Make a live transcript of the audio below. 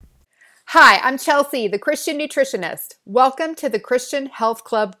Hi, I'm Chelsea, the Christian nutritionist. Welcome to the Christian Health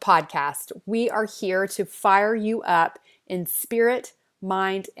Club podcast. We are here to fire you up in spirit,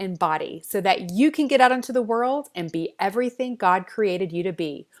 mind, and body so that you can get out into the world and be everything God created you to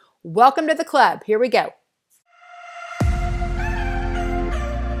be. Welcome to the club. Here we go.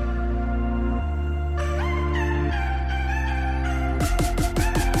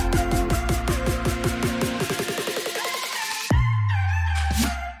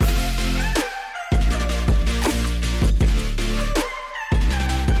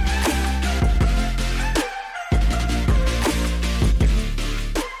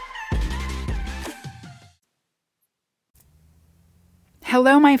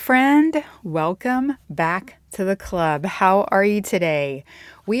 Hello, my friend. Welcome back to the club. How are you today?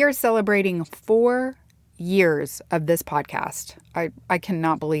 We are celebrating 4 years of this podcast. I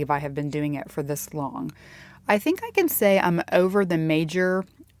cannot believe I have been doing it for this long. I think I can say I'm over the major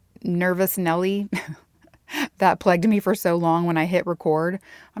nervous Nelly that plagued me for so long when I hit record.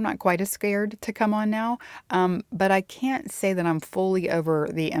 I'm not quite as scared to come on now, but I can't say that I'm fully over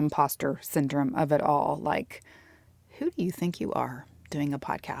the imposter syndrome of it all. Like, who do you think you are doing a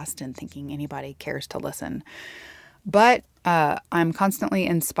podcast and thinking anybody cares to listen? But I'm constantly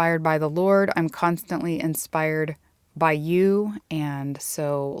inspired by the Lord. I'm constantly inspired by you. And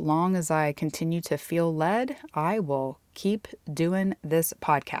so long as I continue to feel led, I will keep doing this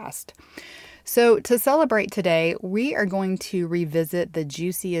podcast. So to celebrate today, we are going to revisit the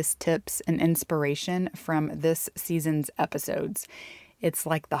juiciest tips and inspiration from this season's episodes. It's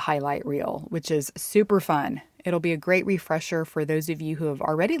like the highlight reel, which is super fun. It'll be a great refresher for those of you who have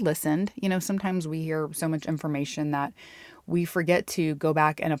already listened. You know, sometimes we hear so much information that we forget to go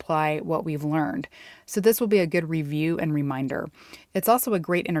back and apply what we've learned. So this will be a good review and reminder. It's also a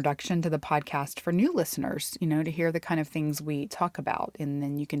great introduction to the podcast for new listeners, you know, to hear the kind of things we talk about. And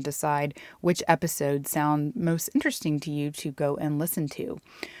then you can decide which episodes sound most interesting to you to go and listen to.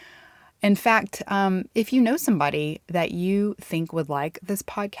 In fact, if you know somebody that you think would like this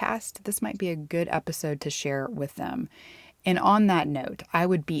podcast, this might be a good episode to share with them. And on that note, I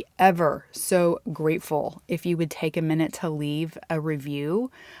would be ever so grateful if you would take a minute to leave a review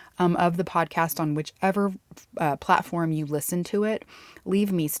of the podcast on whichever platform you listen to it.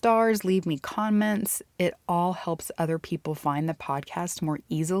 Leave me stars, leave me comments. It all helps other people find the podcast more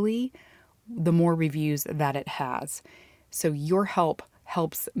easily, the more reviews that it has. So your help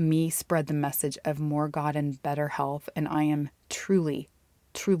helps me spread the message of more God and better health, and I am truly,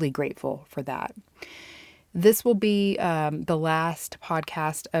 truly grateful for that. This will be the last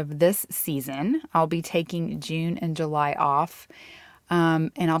podcast of this season. I'll be taking June and July off,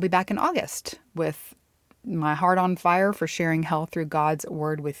 and I'll be back in August with my heart on fire for sharing health through God's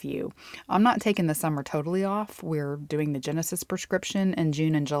word with you. I'm not taking the summer totally off. We're doing the Genesis prescription in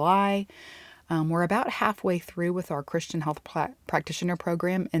June and July. We're about halfway through with our Christian Health Practitioner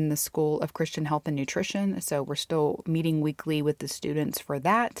program in the School of Christian Health and Nutrition. So we're still meeting weekly with the students for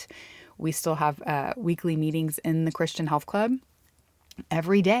that. We still have weekly meetings in the Christian Health Club.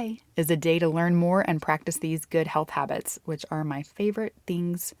 Every day is a day to learn more and practice these good health habits, which are my favorite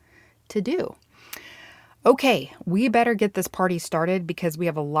things to do. Okay, we better get this party started because we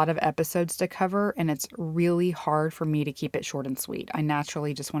have a lot of episodes to cover and it's really hard for me to keep it short and sweet. I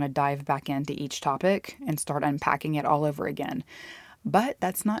naturally just want to dive back into each topic and start unpacking it all over again. But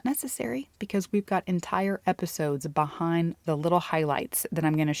that's not necessary because we've got entire episodes behind the little highlights that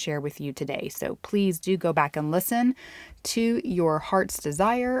I'm going to share with you today. So please do go back and listen to your heart's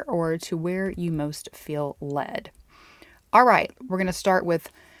desire or to where you most feel led. All right, we're going to start with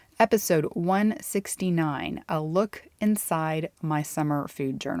Episode 169, a look inside my summer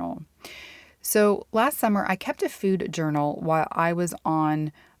food journal. So last summer, I kept a food journal while I was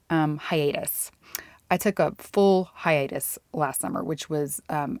on hiatus. I took a full hiatus last summer, which was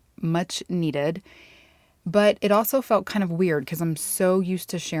much needed. But it also felt kind of weird because I'm so used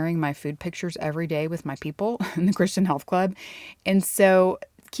to sharing my food pictures every day with my people in the Christian Health Club. And so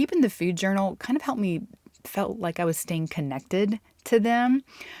keeping the food journal kind of felt like I was staying connected to them.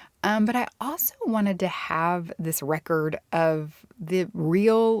 But I also wanted to have this record of the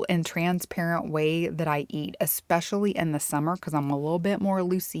real and transparent way that I eat, especially in the summer, because I'm a little more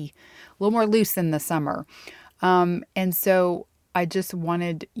loose in the summer. And so I just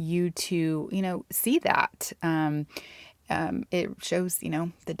wanted you to, see that. It shows,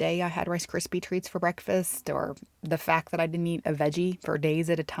 the day I had Rice Krispie treats for breakfast, or the fact that I didn't eat a veggie for days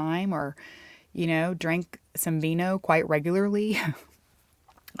at a time, or, drank some vino quite regularly.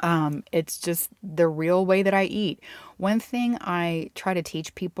 It's just the real way that I eat. One thing I try to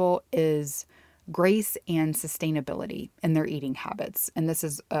teach people is grace and sustainability in their eating habits. And this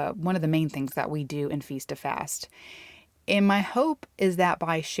is one of the main things that we do in Feast to Fast. And my hope is that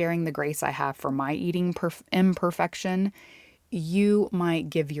by sharing the grace I have for my eating imperfection, you might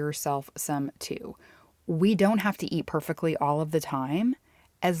give yourself some too. We don't have to eat perfectly all of the time,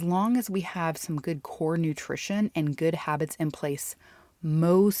 as long as we have some good core nutrition and good habits in place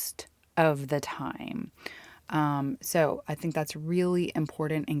most of the time. So I think that's really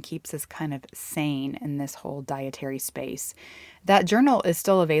important and keeps us kind of sane in this whole dietary space. That journal is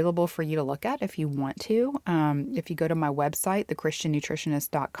still available for you to look at if you want to. If you go to my website,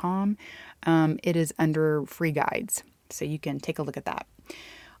 thechristiannutritionist.com, it is under free guides. So you can take a look at that.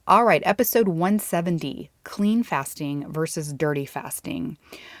 All right, episode 170, clean fasting versus dirty fasting.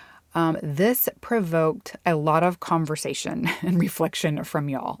 This provoked a lot of conversation and reflection from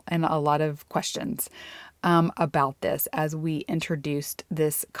y'all and a lot of questions about this as we introduced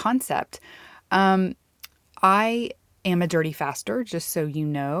this concept. I am a dirty faster, just so you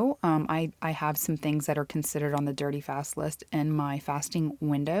know. I have some things that are considered on the dirty fast list in my fasting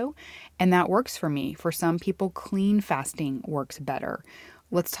window, and that works for me. For some people, clean fasting works better.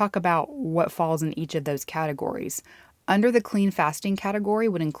 Let's talk about what falls in each of those categories. Under the clean fasting category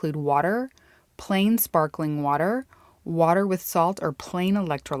would include water, plain sparkling water, water with salt or plain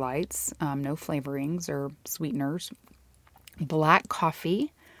electrolytes, no flavorings or sweeteners, black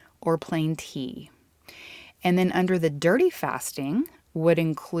coffee, or plain tea. And then under the dirty fasting would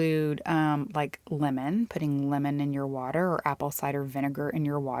include like lemon, putting lemon in your water, or apple cider vinegar in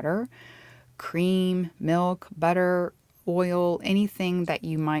your water, cream, milk, butter, oil, anything that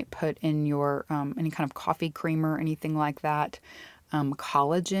you might put in your, any kind of coffee creamer, anything like that,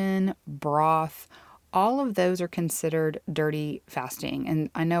 collagen, broth, all of those are considered dirty fasting.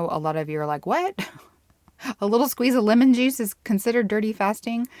 And I know a lot of you are like, what? A little squeeze of lemon juice is considered dirty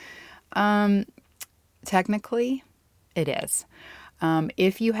fasting? Technically, it is.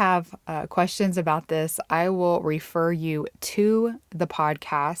 If you have questions about this, I will refer you to the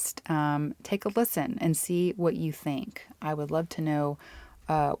podcast. Take a listen and see what you think. I would love to know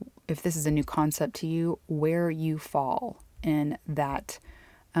if this is a new concept to you, where you fall in that,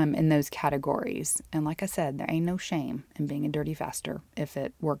 in those categories. And like I said, there ain't no shame in being a dirty faster if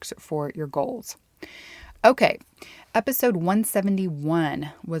it works for your goals. Okay, episode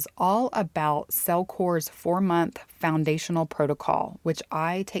 171 was all about Cellcore's 4-month foundational protocol, which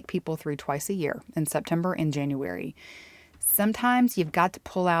I take people through twice a year in September and January. Sometimes you've got to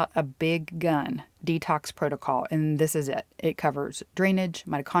pull out a big gun detox protocol, and this is it. It covers drainage,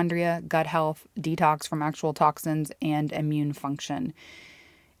 mitochondria, gut health, detox from actual toxins, and immune function.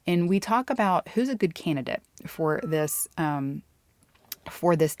 And we talk about who's a good candidate for this detox.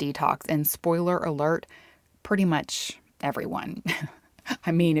 And spoiler alert, pretty much everyone.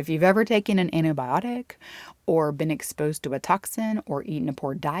 I mean, if you've ever taken an antibiotic or been exposed to a toxin or eaten a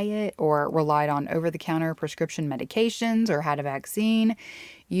poor diet or relied on over-the-counter prescription medications or had a vaccine,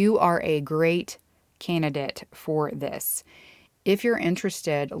 you are a great candidate for this. If you're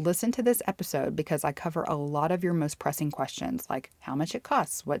interested, listen to this episode because I cover a lot of your most pressing questions, like how much it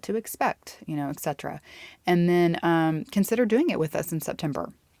costs, what to expect, etc. And then consider doing it with us in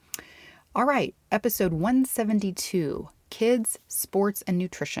September. All right, episode 172, Kids, Sports, and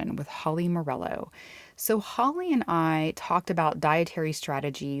Nutrition with Holly Morello. So Holly and I talked about dietary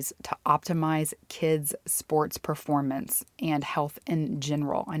strategies to optimize kids' sports performance and health in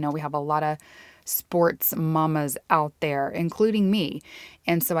general. I know we have a lot of sports mamas out there, including me.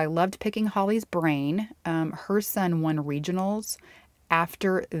 And so I loved picking Holly's brain. Her son won regionals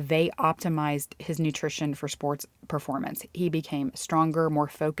after they optimized his nutrition for sports performance. He became stronger, more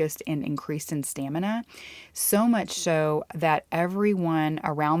focused, and increased in stamina. So much so that everyone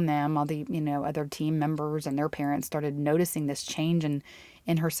around them, all the other team members and their parents, started noticing this change in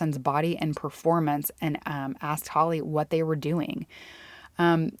her son's body and performance, and asked Holly what they were doing.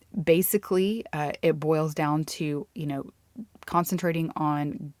 Basically, it boils down to concentrating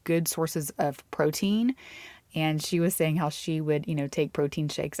on good sources of protein. And she was saying how she would, take protein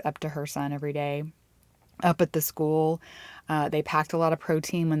shakes up to her son every day. Up at the school, they packed a lot of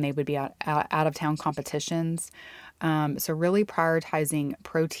protein when they would be out of town competitions. So really prioritizing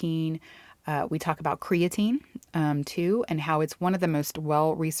protein. We talk about creatine too, and how it's one of the most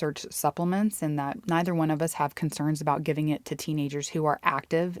well-researched supplements, and that neither one of us have concerns about giving it to teenagers who are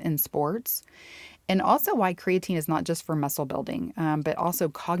active in sports. and also why creatine is not just for muscle building, but also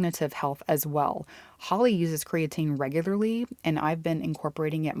cognitive health as well. Holly uses creatine regularly, and I've been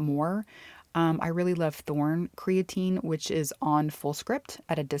incorporating it more. I really love Thorne creatine, which is on Fullscript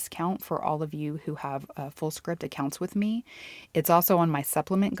at a discount for all of you who have Fullscript accounts with me. It's also on my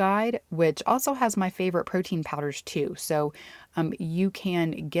supplement guide, which also has my favorite protein powders too. So you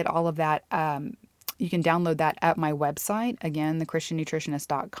can get all of that. You can download that at my website, again,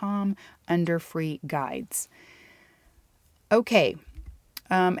 thechristiannutritionist.com, under free guides. Okay.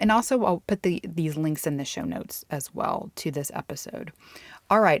 And also, I'll put these links in the show notes as well to this episode.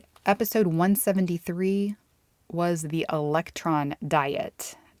 All right. Episode 173 was the electron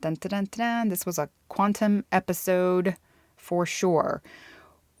diet. Dun, dun, dun, dun. This was a quantum episode for sure.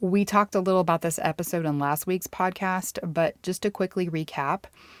 We talked a little about this episode in last week's podcast, but just to quickly recap,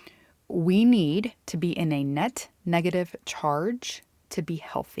 we need to be in a net negative charge to be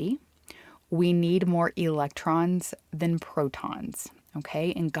healthy. We need more electrons than protons.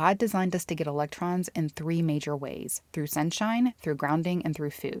 Okay, and God designed us to get electrons in 3 major ways: through sunshine, through grounding, and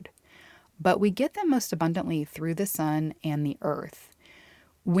through food. But we get them most abundantly through the sun and the earth.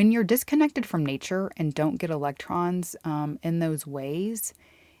 When you're disconnected from nature and don't get electrons in those ways,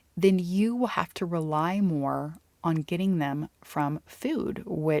 then you will have to rely more on getting them from food,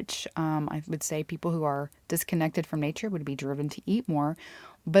 which I would say people who are disconnected from nature would be driven to eat more,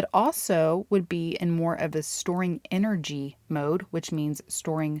 but also would be in more of a storing energy mode, which means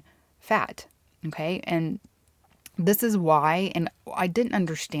storing fat. Okay. And this is why, and I didn't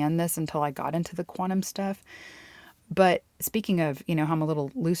understand this until I got into the quantum stuff. But speaking of, how I'm a little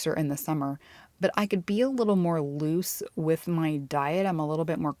looser in the summer, but I could be a little more loose with my diet. I'm a little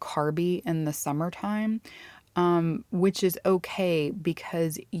bit more carby in the summertime, which is okay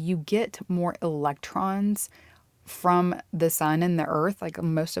because you get more electrons from the sun and the earth. Like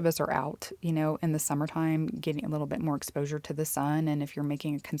most of us are out, in the summertime, getting a little bit more exposure to the sun. And if you're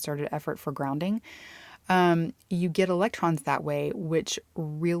making a concerted effort for grounding, you get electrons that way, which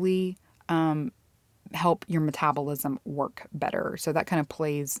really help your metabolism work better. So that kind of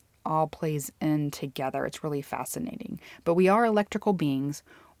all plays in together. It's really fascinating. But we are electrical beings.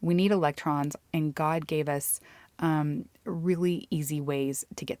 We need electrons, and God gave us really easy ways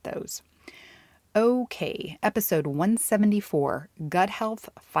to get those. Okay, episode 174, Gut Health,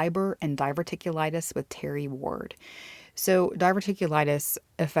 Fiber, and Diverticulitis with Terry Ward. So diverticulitis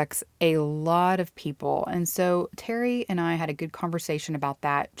affects a lot of people. And so Terry and I had a good conversation about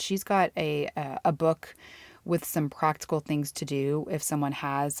that. She's got a book with some practical things to do if someone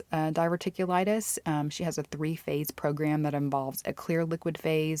has diverticulitis. She has a 3-phase program that involves a clear liquid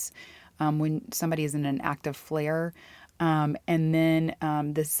phase when somebody is in an active flare. And then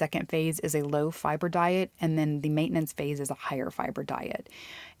the second phase is a low fiber diet. And then the maintenance phase is a higher fiber diet.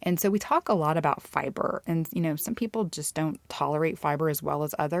 And so we talk a lot about fiber. And, some people just don't tolerate fiber as well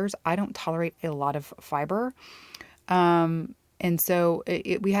as others. I don't tolerate a lot of fiber. And so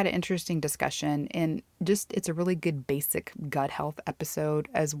we had an interesting discussion, and just it's a really good basic gut health episode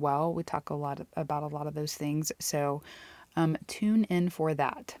as well. We talk a lot about a lot of those things. So tune in for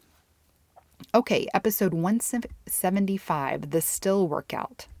that. Okay, episode 175, the still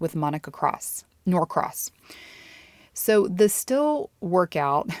workout with Monica Norcross. So the still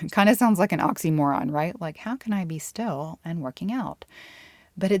workout kind of sounds like an oxymoron, right? Like, how can I be still and working out?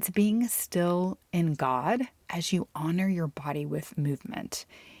 But it's being still in God as you honor your body with movement.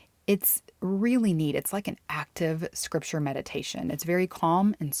 It's really neat. It's like an active scripture meditation. It's very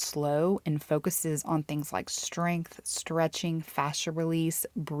calm and slow and focuses on things like strength, stretching, fascia release,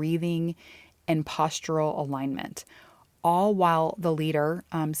 breathing, and postural alignment, all while the leader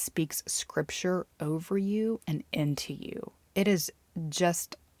speaks scripture over you and into you. It is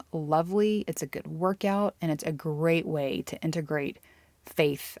just lovely. It's a good workout, and it's a great way to integrate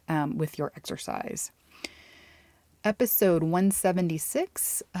faith with your exercise. Episode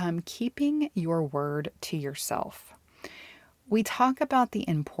 176, keeping your word to yourself. We talk about the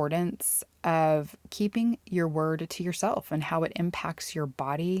importance of keeping your word to yourself and how it impacts your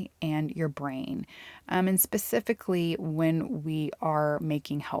body and your brain. And specifically when we are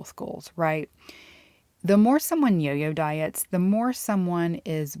making health goals, right? The more someone yo-yo diets, the more someone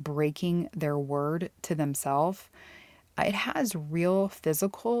is breaking their word to themselves. It has real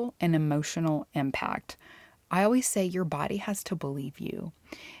physical and emotional impact. I always say your body has to believe you.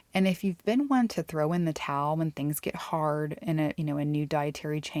 And if you've been one to throw in the towel when things get hard in a new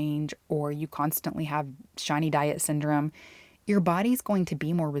dietary change, or you constantly have shiny diet syndrome, your body's going to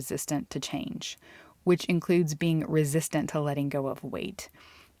be more resistant to change, which includes being resistant to letting go of weight.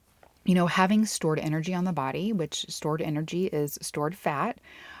 Having stored energy on the body, which stored energy is stored fat,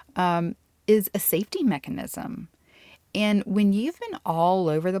 is a safety mechanism. And when you've been all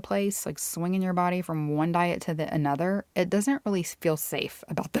over the place, like swinging your body from one diet to another, it doesn't really feel safe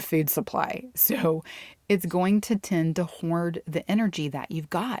about the food supply. So it's going to tend to hoard the energy that you've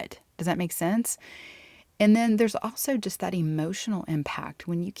got. Does that make sense? And then there's also just that emotional impact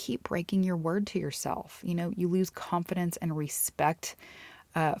when you keep breaking your word to yourself. You lose confidence and respect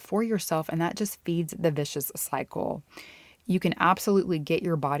for yourself, and that just feeds the vicious cycle. You can absolutely get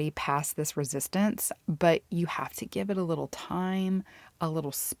your body past this resistance, but you have to give it a little time, a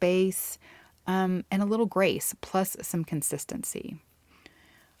little space, and a little grace, plus some consistency.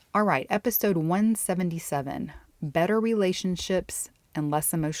 All right, episode 177, Better Relationships and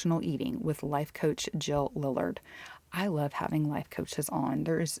Less Emotional Eating with life coach Jill Lillard. I love having life coaches on.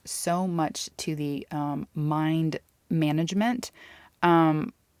 There's so much to the mind management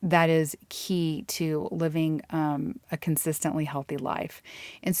that is key to living a consistently healthy life.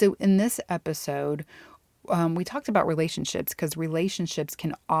 And so in this episode, we talked about relationships because relationships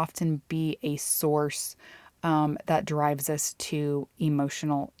can often be a source that drives us to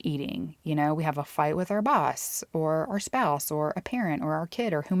emotional eating. We have a fight with our boss or our spouse or a parent or our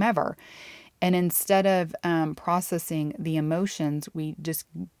kid or whomever. And instead of processing the emotions, we just,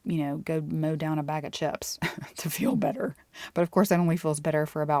 go mow down a bag of chips to feel better. But of course, that only feels better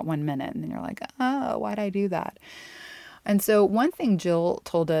for about 1 minute. And then you're like, oh, why'd I do that? And so one thing Jill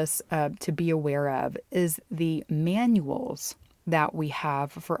told us to be aware of is the manuals that we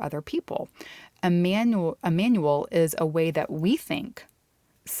have for other people. A manual is a way that we think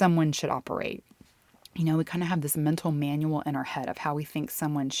someone should operate. We kind of have this mental manual in our head of how we think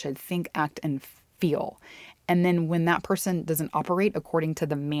someone should think, act, and feel. And then when that person doesn't operate according to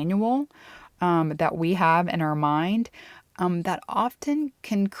the manual that we have in our mind, that often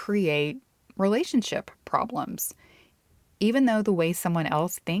can create relationship problems, even though the way someone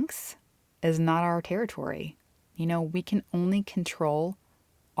else thinks is not our territory. We can only control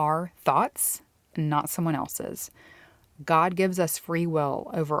our thoughts, not someone else's. God gives us free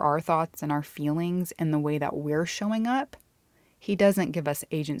will over our thoughts and our feelings and the way that we're showing up. He doesn't give us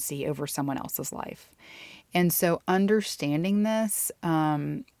agency over someone else's life. And so understanding this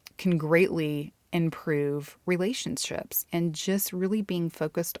can greatly improve relationships, and just really being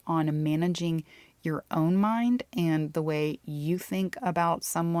focused on managing your own mind and the way you think about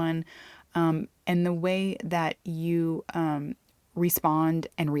someone, and the way that you respond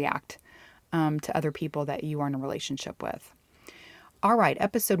and react to other people that you are in a relationship with. All right,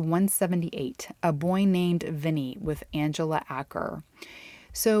 episode 178, A Boy Named Vinny with Angela Acker.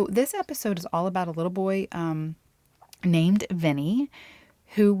 So this episode is all about a little boy named Vinny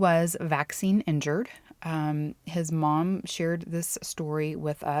who was vaccine injured. His mom shared this story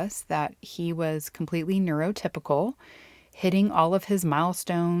with us that he was completely neurotypical, hitting all of his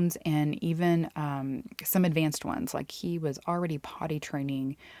milestones and even some advanced ones. Like he was already potty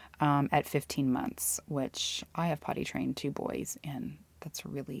training at 15 months, which I have potty trained 2 boys, and that's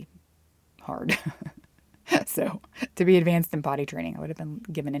really hard. So to be advanced in potty training, I would have been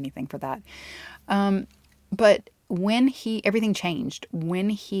given anything for that. But when everything changed when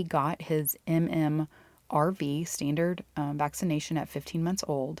he got his MMRV standard vaccination at 15 months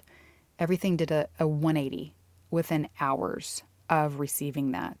old. Everything did a 180 within hours of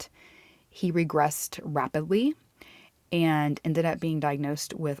receiving that. He regressed rapidly and ended up being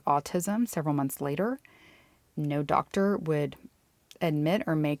diagnosed with autism several months later. No doctor would admit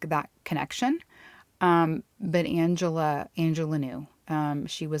or make that connection. But Angela knew.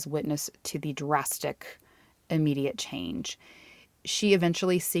 She was witness to the drastic, immediate change. She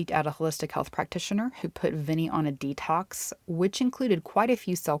eventually sought out a holistic health practitioner who put Vinny on a detox, which included quite a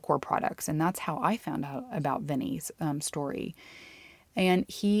few Cellcore products. And that's how I found out about Vinny's story. And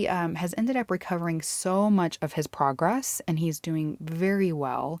he has ended up recovering so much of his progress, and he's doing very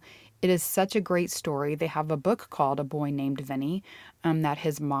well. It is such a great story. They have a book called A Boy Named Vinny that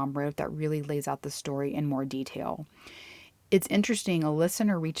his mom wrote that really lays out the story in more detail. It's interesting, a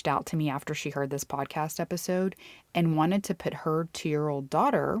listener reached out to me after she heard this podcast episode and wanted to put her 2-year-old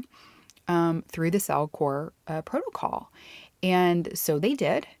daughter through the Cellcore protocol. And so they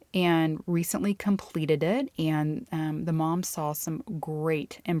did, and recently completed it. And the mom saw some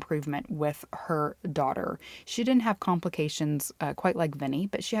great improvement with her daughter. She didn't have complications quite like Vinny,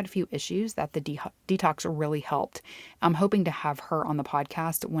 but she had a few issues that the detox really helped. I'm hoping to have her on the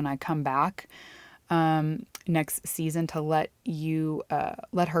podcast when I come back next season to let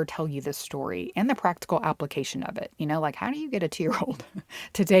her tell you this story and the practical application of it. Like how do you get a 2-year-old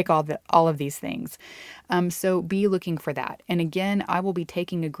to take all of these things? So be looking for that. And again, I will be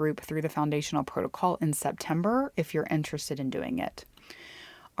taking a group through the foundational protocol in September if you're interested in doing it.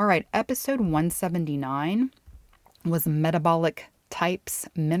 All right, episode 179 was metabolic types,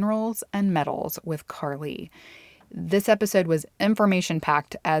 minerals, and metals with Carly. This episode was information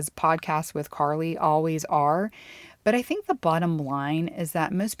packed, as podcasts with Carly always are. But I think the bottom line is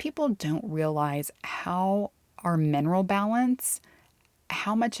that most people don't realize how our mineral balance,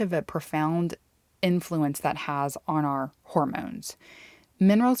 how much of a profound influence that has on our hormones.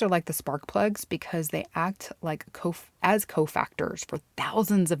 Minerals are like the spark plugs because they act like as cofactors for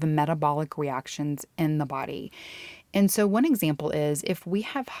thousands of metabolic reactions in the body. And so, one example is if we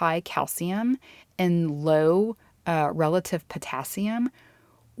have high calcium and low relative potassium,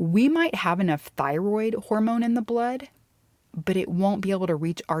 we might have enough thyroid hormone in the blood, but it won't be able to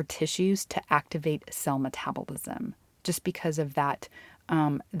reach our tissues to activate cell metabolism just because of that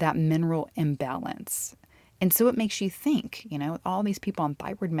mineral imbalance. And so it makes you think, all these people on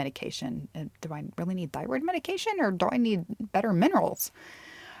thyroid medication, do I really need thyroid medication or do I need better minerals?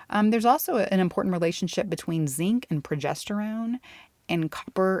 There's also an important relationship between zinc and progesterone and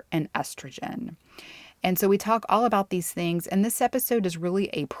copper and estrogen. And so we talk all about these things. And this episode is really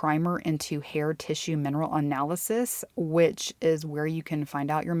a primer into hair tissue mineral analysis, which is where you can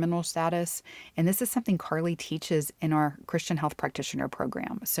find out your mineral status. And this is something Carly teaches in our Christian Health Practitioner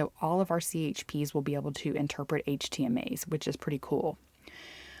program. So all of our CHPs will be able to interpret HTMAs, which is pretty cool.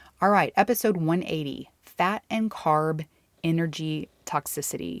 All right, episode 180, fat and carb energy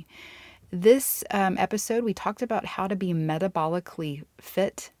toxicity. This episode, we talked about how to be metabolically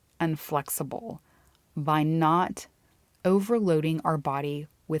fit and flexible by not overloading our body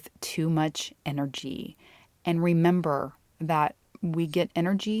with too much energy. And remember that we get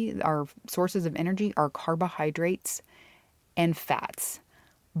energy, our sources of energy are carbohydrates and fats.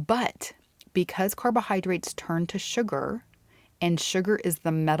 But because carbohydrates turn to sugar, and sugar is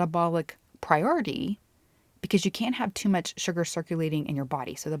the metabolic priority, because you can't have too much sugar circulating in your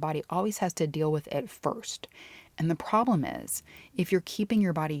body. So the body always has to deal with it first. And the problem is, if you're keeping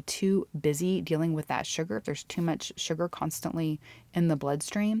your body too busy dealing with that sugar, if there's too much sugar constantly in the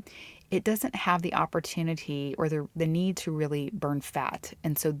bloodstream, it doesn't have the opportunity or the need to really burn fat.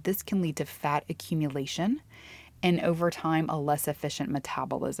 And so this can lead to fat accumulation and over time, a less efficient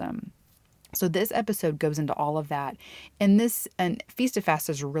metabolism. So this episode goes into all of that. And Feast to Fast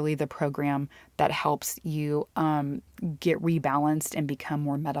is really the program that helps you get rebalanced and become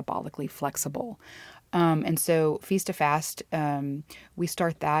more metabolically flexible. And so Feast to Fast, we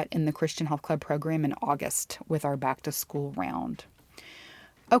start that in the Christian Health Club program in August with our back to school round.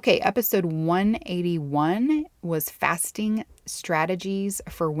 Okay, episode 181 was fasting strategies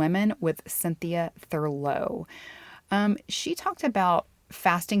for women with Cynthia Thurlow. She talked about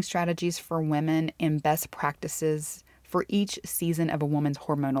fasting strategies for women and best practices for each season of a woman's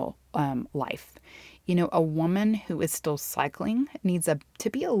hormonal life. A woman who is still cycling needs to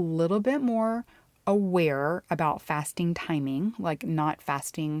be a little bit more aware about fasting timing, like not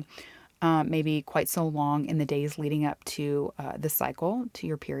fasting maybe quite so long in the days leading up to the cycle, to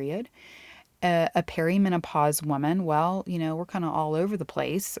your period. A perimenopause woman, well, we're kind of all over the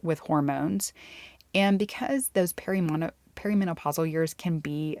place with hormones. And because those perimenopausal years can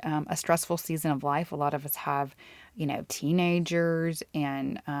be a stressful season of life, a lot of us have, teenagers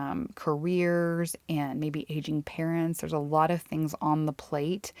and careers and maybe aging parents. There's a lot of things on the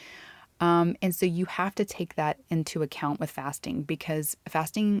plate. And so you have to take that into account with fasting because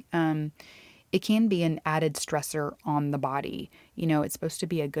fasting, it can be an added stressor on the body. It's supposed to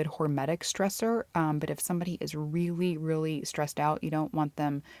be a good hormetic stressor, but if somebody is really, really stressed out, you don't want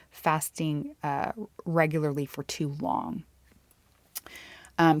them fasting regularly for too long.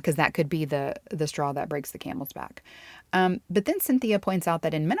 Because that could be the straw that breaks the camel's back. But then Cynthia points out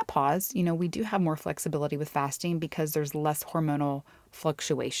that in menopause, we do have more flexibility with fasting because there's less hormonal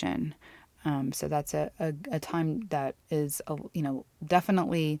fluctuation. So that's a time that is,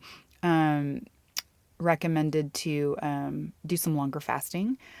 definitely recommended to do some longer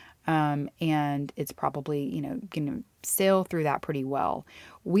fasting. And it's probably, going to sail through that pretty well.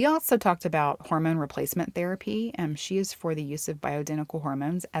 We also talked about hormone replacement therapy. She is for the use of bioidentical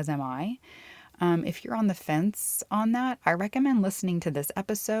hormones, as am I. If you're on the fence on that, I recommend listening to this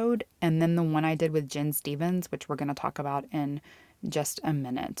episode and then the one I did with Jen Stevens, which we're going to talk about in just a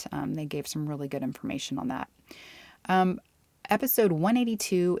minute. They gave some really good information on that. Episode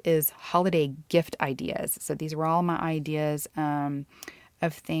 182 is holiday gift ideas. So these were all my ideas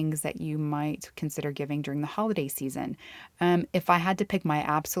of things that you might consider giving during the holiday season. If I had to pick my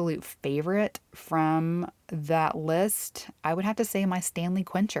absolute favorite from that list, I would have to say my Stanley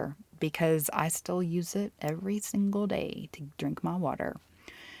Quencher because I still use it every single day to drink my water.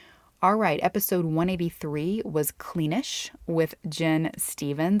 All right, episode 183 was Cleanish with Jen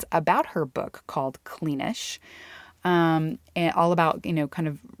Stevens about her book called Cleanish. And all about, kind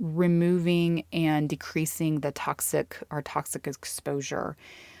of removing and decreasing our toxic exposure.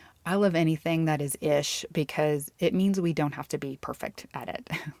 I love anything that is ish because it means we don't have to be perfect at it,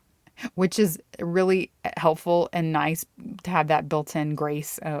 which is really helpful and nice to have that built in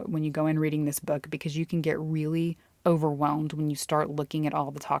grace when you go in reading this book, because you can get really overwhelmed when you start looking at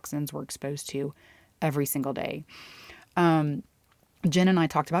all the toxins we're exposed to every single day. Jen and I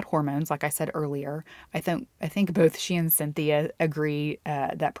talked about hormones, like I said earlier. I think both she and Cynthia agree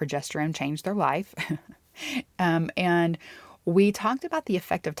that progesterone changed their life. And we talked about the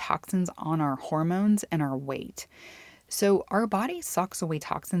effect of toxins on our hormones and our weight. So our body sucks away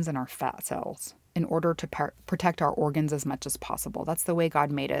toxins in our fat cells in order to protect our organs as much as possible. That's the way God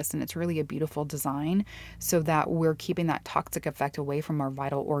made us, and it's really a beautiful design so that we're keeping that toxic effect away from our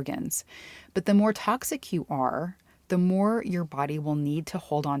vital organs. But the more toxic you are, the more your body will need to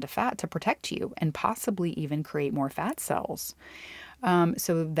hold on to fat to protect you and possibly even create more fat cells.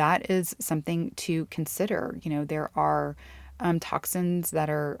 So that is something to consider. There are toxins that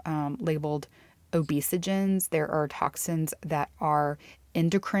are labeled obesogens. There are toxins that are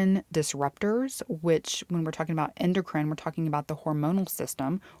endocrine disruptors, which, when we're talking about endocrine, we're talking about the hormonal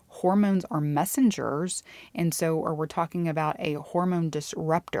system. Hormones are messengers, and so, or we're talking about a hormone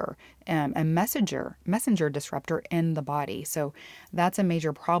disruptor, a messenger disruptor in the body. So that's a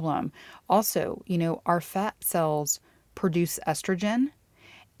major problem. Also, our fat cells produce estrogen.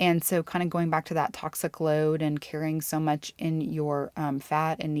 And so, kind of going back to that toxic load and carrying so much in your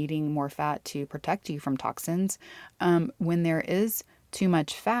fat and needing more fat to protect you from toxins, when there is too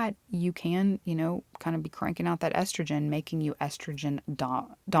much fat, you can, kind of be cranking out that estrogen, making you estrogen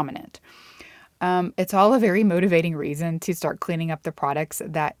dominant. It's all a very motivating reason to start cleaning up the products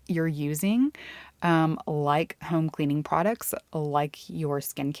that you're using, like home cleaning products, like your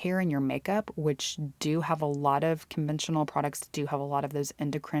skincare and your makeup, which do have a lot of conventional products, do have a lot of those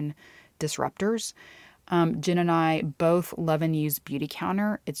endocrine disruptors. Jen and I both love and use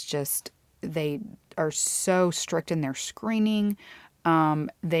Beautycounter. It's just, they are so strict in their screening.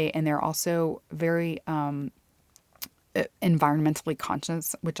 They're also very environmentally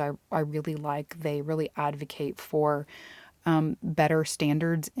conscious, which I really like. They really advocate for better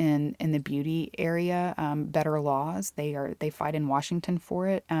standards in the beauty area, better laws. They fight in Washington for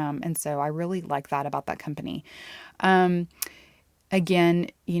it, and so I really like that about that company. Again,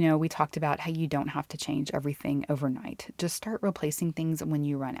 we talked about how you don't have to change everything overnight. Just start replacing things when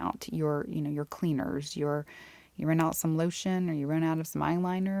you run out. Your cleaners, you run out some lotion, or you run out of some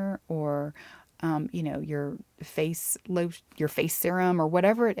eyeliner, or your your face serum, or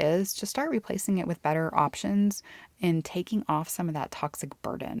whatever it is. Just start replacing it with better options and taking off some of that toxic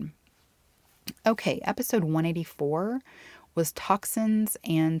burden. Okay, episode 184 was toxins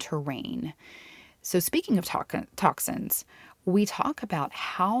and terrain. So, speaking of toxins, we talk about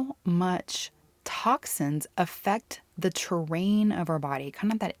how much toxins affect the terrain of our body,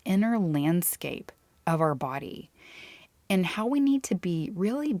 kind of that inner landscape of our body, and how we need to be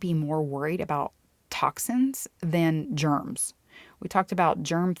more worried about toxins than germs. We talked about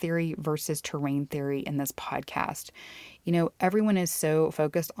germ theory versus terrain theory in this podcast. Everyone is so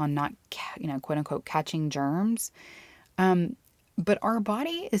focused on not, quote unquote, catching germs. But our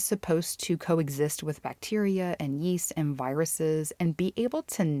body is supposed to coexist with bacteria and yeast and viruses and be able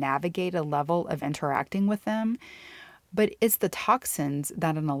to navigate a level of interacting with them. But it's the toxins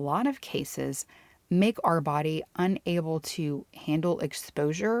that, in a lot of cases, make our body unable to handle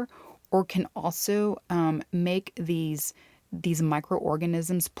exposure, or can also make these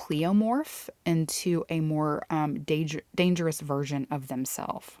microorganisms pleomorph into a more dangerous version of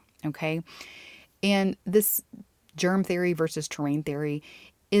themselves. Okay, and this germ theory versus terrain theory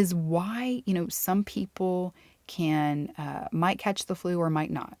is why some people might catch the flu or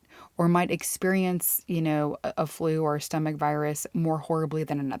might not, or might experience a flu or a stomach virus more horribly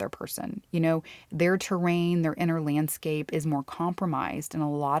than another person. Their terrain, their inner landscape is more compromised, and a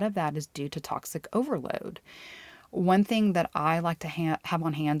lot of that is due to toxic overload. One thing that I like to have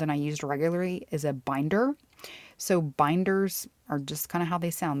on hand and I use regularly is a binder. So binders are just kind of how they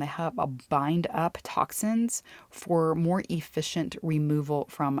sound. They help bind up toxins for more efficient removal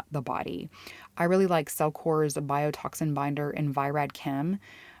from the body. I really like Cellcore's biotoxin binder and Virad Chem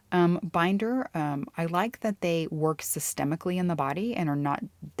binder. I like that they work systemically in the body and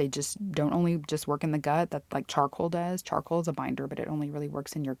they just don't only just work in the gut that like charcoal does. Charcoal is a binder, but it only really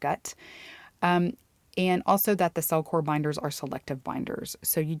works in your gut. And also that the Cellcore binders are selective binders,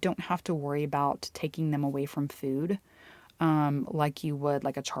 so you don't have to worry about taking them away from food. like you would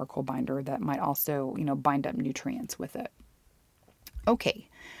like a charcoal binder that might also, bind up nutrients with it. Okay,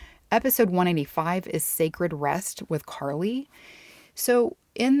 episode 185 is Sacred Rest with Carly. So,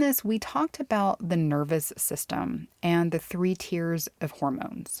 in this, we talked about the nervous system and the 3 tiers of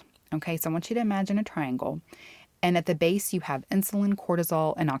hormones. Okay, so I want you to imagine a triangle, and at the base, you have insulin,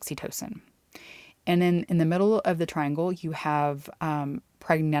 cortisol, and oxytocin. And then in the middle of the triangle, you have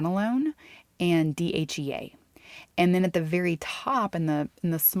pregnenolone and DHEA. And then at the very top, in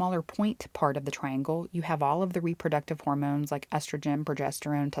the smaller point part of the triangle, you have all of the reproductive hormones like estrogen,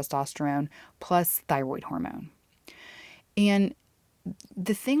 progesterone, testosterone, plus thyroid hormone. And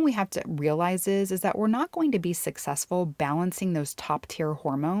the thing we have to realize is that we're not going to be successful balancing those top tier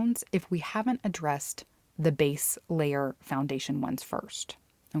hormones if we haven't addressed the base layer foundation ones first.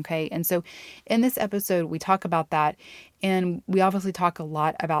 Okay. And so in this episode, we talk about that. And we obviously talk a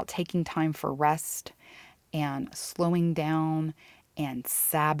lot about taking time for rest and slowing down and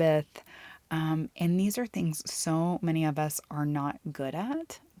Sabbath. And these are things so many of us are not good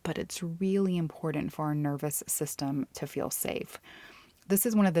at, but it's really important for our nervous system to feel safe. This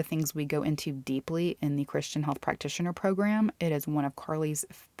is one of the things we go into deeply in the Christian Health Practitioner Program. It is one of Carly's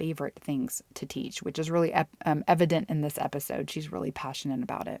favorite things to teach, which is really evident in this episode. She's really passionate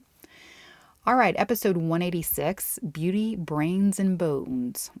about it. All right, episode 186, Beauty, Brains, and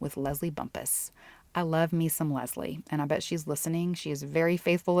Bones with Leslie Bumpus. I love me some Leslie, and I bet she's listening. She is a very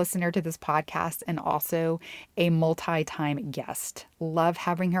faithful listener to this podcast and also a multi-time guest. Love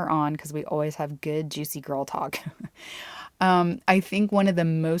having her on because we always have good, juicy girl talk. I think one of the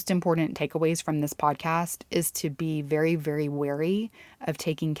most important takeaways from this podcast is to be very, very wary of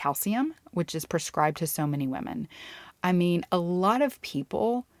taking calcium, which is prescribed to so many women. I mean, a lot of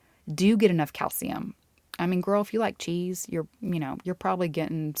people do get enough calcium. I mean, girl, if you like cheese, you're probably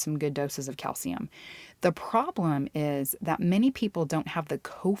getting some good doses of calcium. The problem is that many people don't have the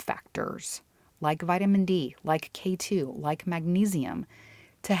cofactors like vitamin D, like K2, like magnesium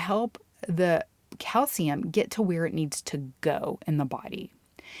to help the calcium get to where it needs to go in the body.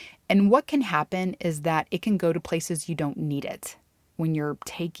 And what can happen is that it can go to places you don't need it. When you're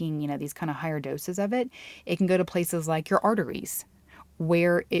taking, these kind of higher doses of it, it can go to places like your arteries,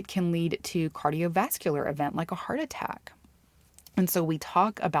 where it can lead to cardiovascular event like a heart attack. And so we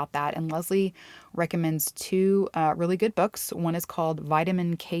talk about that, and Leslie recommends 2 really good books. One is called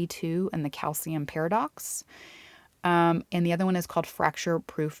Vitamin K2 and the Calcium Paradox. And the other one is called Fracture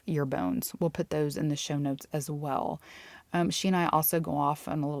Proof Your Bones. We'll put those in the show notes as well. She and I also go off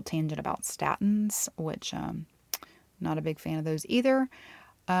on a little tangent about statins, which not a big fan of those either.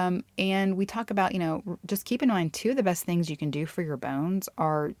 And we talk about, just keep in mind 2 of the best things you can do for your bones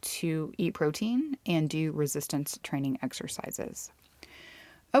are to eat protein and do resistance training exercises.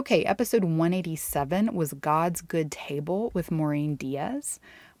 Okay, episode 187 was God's Good Table with Maureen Diaz.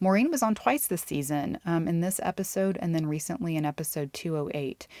 Maureen was on twice this season, in this episode and then recently in episode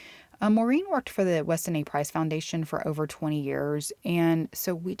 208. Maureen worked for the Weston A. Price Foundation for over 20 years, and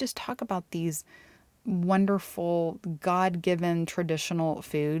so we just talk about these wonderful, God-given traditional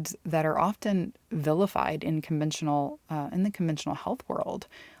foods that are often vilified in the conventional health world,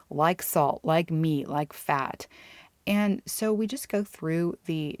 like salt, like meat, like fat. And so we just go through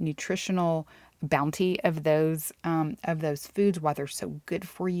the nutritional bounty of those foods, why they're so good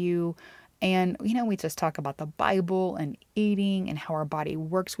for you. And, we just talk about the Bible and eating and how our body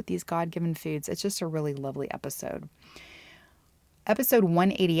works with these God-given foods. It's just a really lovely episode. Episode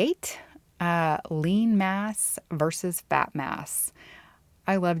 188, lean mass versus fat mass.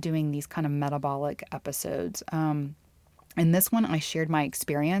 I love doing these kind of metabolic episodes. In this one, I shared my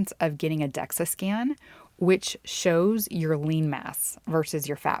experience of getting a DEXA scan, which shows your lean mass versus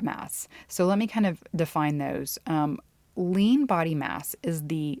your fat mass. So let me kind of define those. Lean body mass is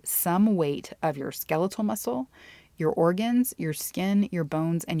the sum weight of your skeletal muscle, your organs, your skin, your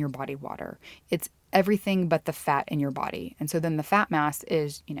bones, and your body water. It's everything but the fat in your body. And so then the fat mass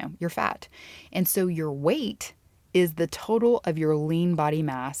is, your fat. And so your weight is the total of your lean body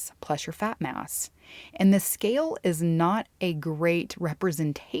mass plus your fat mass. And the scale is not a great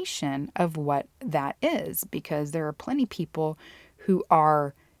representation of what that is, because there are plenty of people who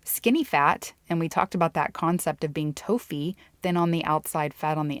are skinny fat, and we talked about that concept of being tofu, thin on the outside,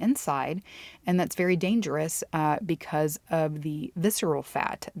 fat on the inside, and that's very dangerous because of the visceral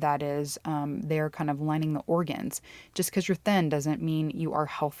fat that is there kind of lining the organs. Just because you're thin doesn't mean you are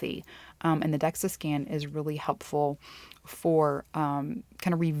healthy, and the DEXA scan is really helpful for kind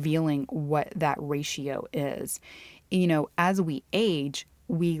of revealing what that ratio is. As we age,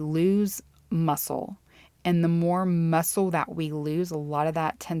 we lose muscle. And the more muscle that we lose, a lot of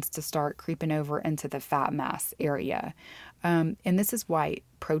that tends to start creeping over into the fat mass area. And this is why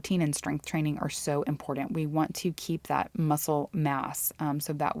protein and strength training are so important. We want to keep that muscle mass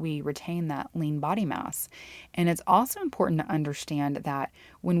so that we retain that lean body mass. And it's also important to understand that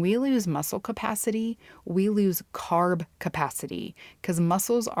when we lose muscle capacity, we lose carb capacity because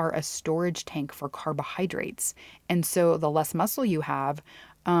muscles are a storage tank for carbohydrates. And so the less muscle you have,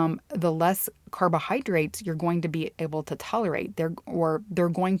 the less carbohydrates you're going to be able to tolerate. They're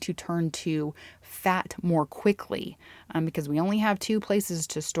going to turn to fat more quickly because we only have two places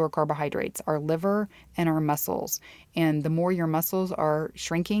to store carbohydrates: our liver and our muscles. And the more your muscles are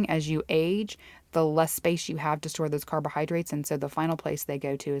shrinking as you age, the less space you have to store those carbohydrates. And so the final place they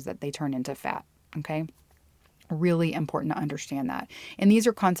go to is that they turn into fat. Okay. Really important to understand that. And these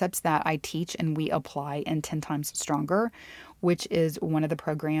are concepts that I teach and we apply in 10 Times Stronger, which is one of the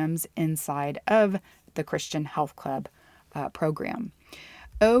programs inside of the Christian Health Club program.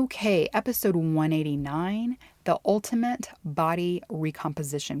 Okay, episode 189, the ultimate body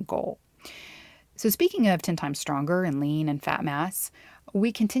recomposition goal. So, speaking of 10 times stronger and lean and fat mass,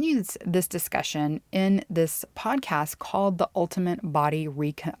 we continue this discussion in this podcast called The Ultimate Body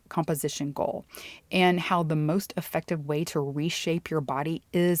Recomposition Goal, and how the most effective way to reshape your body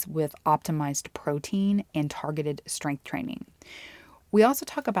is with optimized protein and targeted strength training. We also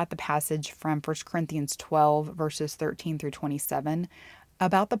talk about the passage from 1 Corinthians 12, verses 13 through 27,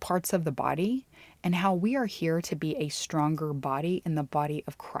 about the parts of the body and how we are here to be a stronger body in the body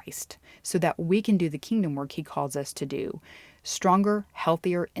of Christ so that we can do the kingdom work he calls us to do. Stronger,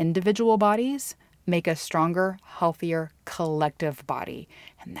 healthier individual bodies make a stronger, healthier collective body.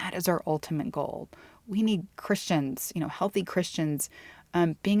 And that is our ultimate goal. We need Christians, healthy Christians,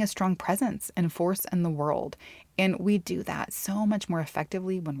 being a strong presence and force in the world. And we do that so much more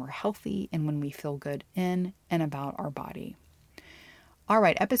effectively when we're healthy and when we feel good in and about our body. All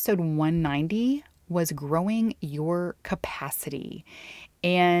right, episode 190 was growing your capacity.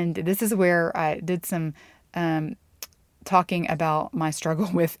 And this is where I did some talking about my struggle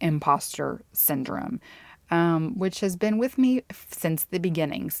with imposter syndrome, which has been with me since the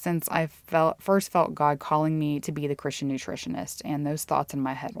beginning, since I first felt God calling me to be the Christian nutritionist, and those thoughts in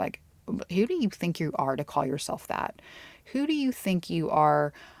my head, like, who do you think you are to call yourself that? Who do you think you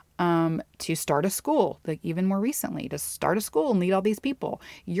are to start a school, like even more recently, to start a school and lead all these people?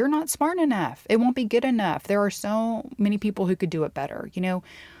 You're not smart enough. It won't be good enough. There are so many people who could do it better.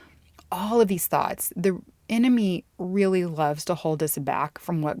 All of these thoughts. The enemy really loves to hold us back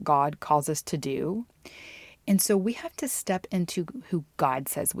from what God calls us to do. And so we have to step into who God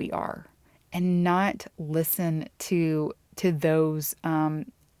says we are and not listen to those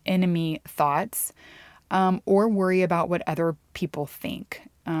enemy thoughts or worry about what other people think.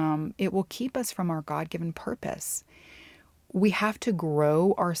 It will keep us from our God-given purpose. We have to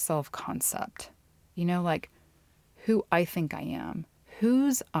grow our self-concept, like who I think I am,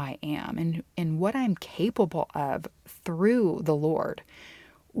 whose I am, and what I'm capable of through the Lord.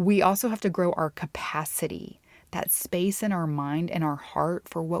 We also have to grow our capacity, that space in our mind and our heart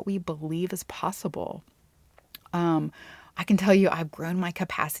for what we believe is possible. I can tell you I've grown my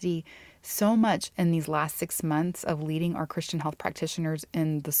capacity so much in these last 6 months of leading our Christian health practitioners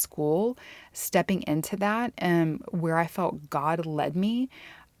in the school, stepping into that where I felt God led me.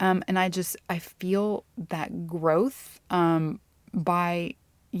 And I feel that growth by,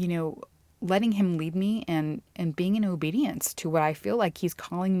 letting him lead me and being in obedience to what I feel like he's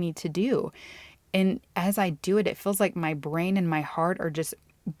calling me to do. And as I do it, it feels like my brain and my heart are just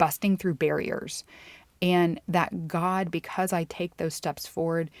busting through barriers. And that God, because I take those steps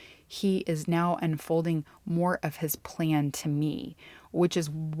forward, he is now unfolding more of his plan to me, which is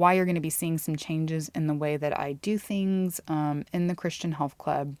why you're going to be seeing some changes in the way that I do things in the Christian Health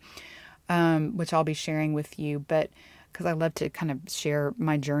Club, which I'll be sharing with you. But because I love to kind of share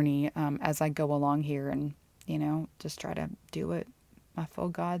my journey as I go along here and, just try to do what I feel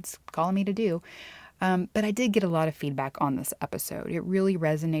God's calling me to do. But I did get a lot of feedback on this episode. It really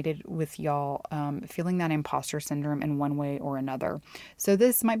resonated with y'all feeling that imposter syndrome in one way or another. So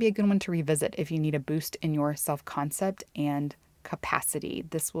this might be a good one to revisit if you need a boost in your self-concept and capacity.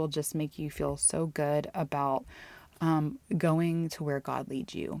 This will just make you feel so good about going to where God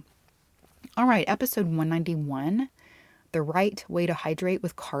leads you. All right, episode 191, The Right Way to Hydrate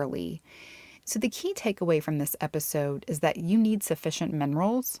with Carly. So the key takeaway from this episode is that you need sufficient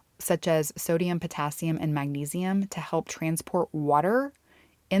minerals, such as sodium, potassium, and magnesium, to help transport water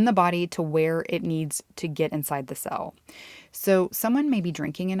in the body to where it needs to get inside the cell. So someone may be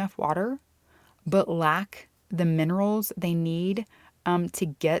drinking enough water, but lack the minerals they need to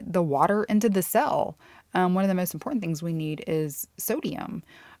get the water into the cell. One of the most important things we need is sodium.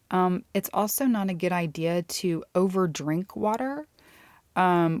 It's also not a good idea to over drink water.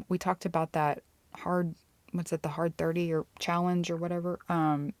 We talked about that hard, what's it, the hard 30 or challenge or whatever,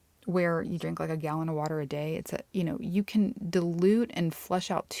 where you drink like a gallon of water a day. You can dilute and flush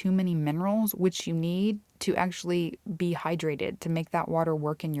out too many minerals, which you need to actually be hydrated to make that water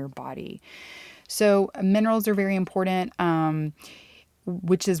work in your body. So minerals are very important.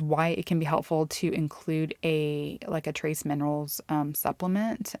 Which is why it can be helpful to include a trace minerals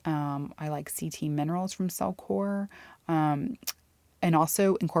supplement. I like CT minerals from Cellcore. And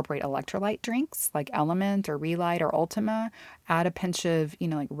also incorporate electrolyte drinks like Element or Relight or Ultima. Add a pinch of,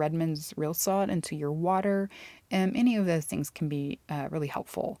 like Redmond's real salt into your water. Any of those things can be really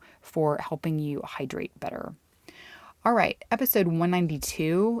helpful for helping you hydrate better. All right, episode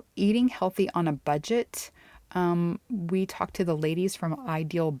 192, Eating Healthy on a Budget. We talked to the ladies from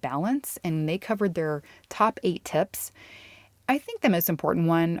Ideal Balance, and they covered their top 8 tips. I think the most important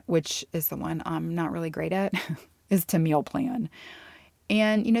one, which is the one I'm not really great at, is to meal plan.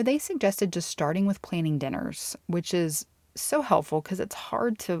 And, they suggested just starting with planning dinners, which is so helpful because it's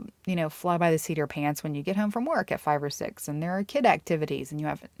hard to, fly by the seat of your pants when you get home from work at 5 or 6 and there are kid activities and you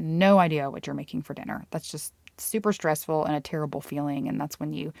have no idea what you're making for dinner. That's just super stressful and a terrible feeling. And that's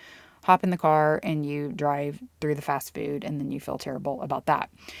when you hop in the car and you drive through the fast food and then you feel terrible about that.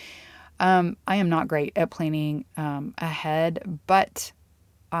 I am not great at planning ahead, but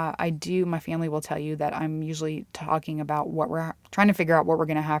my family will tell you that I'm usually talking about trying to figure out what we're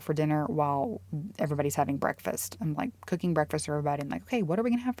going to have for dinner while everybody's having breakfast. I'm like cooking breakfast for everybody and like, okay, what are we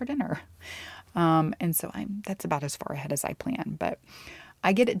going to have for dinner? And so that's about as far ahead as I plan, but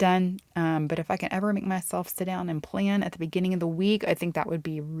I get it done. But if I can ever make myself sit down and plan at the beginning of the week, I think that would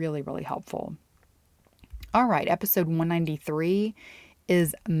be really, really helpful. All right, episode 193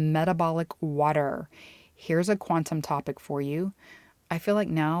 is metabolic water. Here's a quantum topic for you. I feel like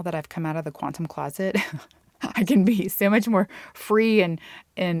now that I've come out of the quantum closet, I can be so much more free and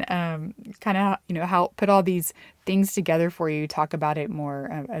kind of help put all these things together for you. Talk about it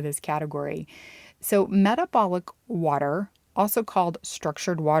more of this category. So metabolic water, also called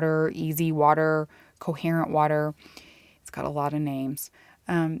structured water, easy water, coherent water. It's got a lot of names.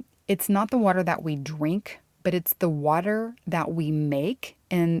 It's not the water that we drink, but it's the water that we make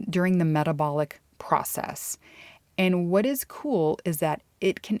during the metabolic process. And what is cool is that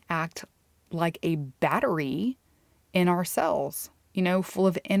it can act like a battery in our cells, full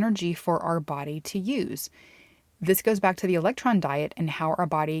of energy for our body to use. This goes back to the electron diet and how our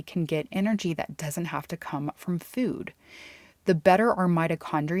body can get energy that doesn't have to come from food. The better our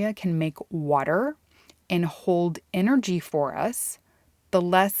mitochondria can make water and hold energy for us, the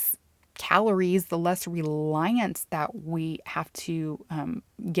less calories, the less reliance that we have to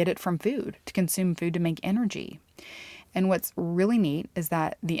get it from food, to consume food to make energy. And what's really neat is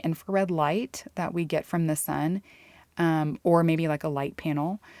that the infrared light that we get from the sun, or maybe like a light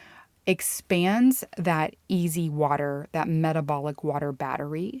panel, expands that easy water, that metabolic water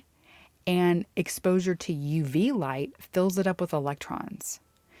battery, and exposure to UV light fills it up with electrons.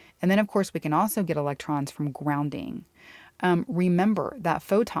 And then, of course, we can also get electrons from grounding. Remember that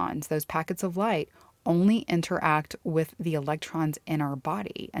photons, those packets of light, only interact with the electrons in our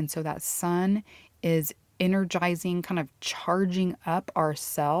body. And so that sun is energizing, kind of charging up our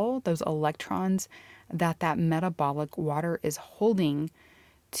cell, those electrons that metabolic water is holding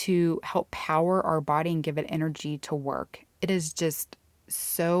to help power our body and give it energy to work. It is just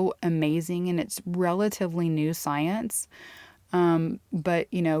so amazing, and it's relatively new science. But,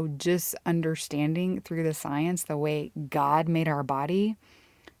 just understanding through the science, the way God made our body,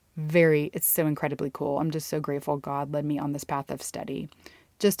 it's so incredibly cool. I'm just so grateful God led me on this path of study.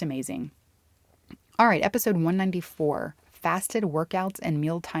 Just amazing. All right, episode 194, Fasted Workouts and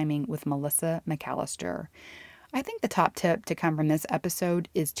Meal Timing with Melissa McAllister. I think the top tip to come from this episode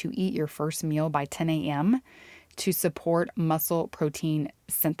is to eat your first meal by 10 a.m. to support muscle protein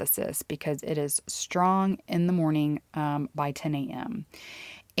synthesis because it is strong in the morning by 10 a.m.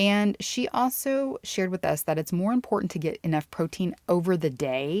 And she also shared with us that it's more important to get enough protein over the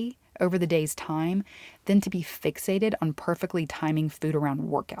day's time, than to be fixated on perfectly timing food around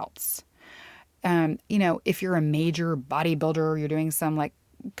workouts. If you're a major bodybuilder, you're doing some like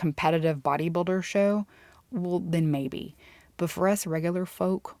competitive bodybuilder show, well, then maybe. But for us regular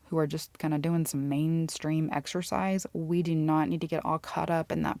folk who are just kind of doing some mainstream exercise, we do not need to get all caught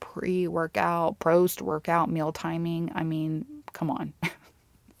up in that pre-workout, post-workout meal timing. I mean, come on.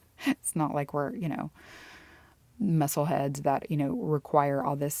 It's not like we're, muscle heads that, require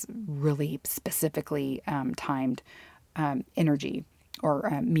all this really specifically timed energy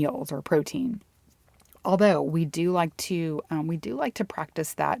or meals or protein. Although we do like to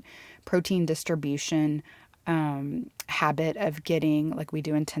practice that protein distribution habit of getting, like we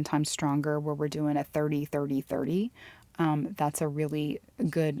do in 10 times stronger, where we're doing a 30 30 30. That's a really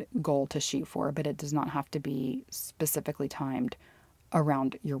good goal to shoot for, but it does not have to be specifically timed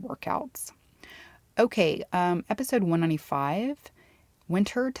around your workouts. Okay, episode 195,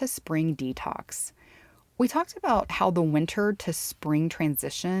 winter to spring detox. We talked about how the winter to spring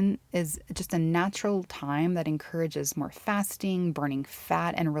transition is just a natural time that encourages more fasting, burning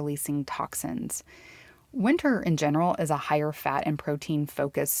fat, and releasing toxins. Winter in general is a higher fat and protein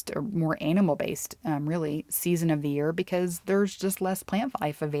focused, or more animal based, really, season of the year because there's just less plant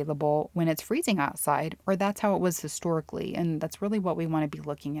life available when it's freezing outside, or that's how it was historically. And that's really what we want to be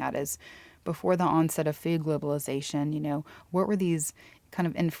looking at is before the onset of food globalization, what were these kind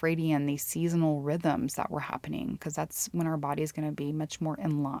of infradian, these seasonal rhythms that were happening? Because that's when our body is going to be much more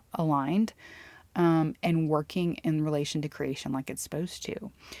aligned and working in relation to creation like it's supposed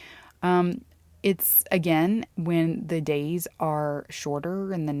to. It's again when the days are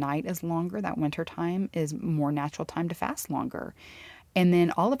shorter and the night is longer, that winter time is more natural time to fast longer. And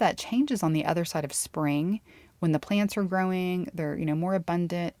then all of that changes on the other side of spring when the plants are growing, they're, more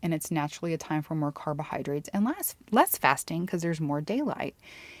abundant, and it's naturally a time for more carbohydrates and less fasting because there's more daylight.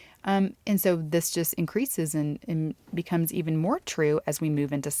 And so this just increases and becomes even more true as we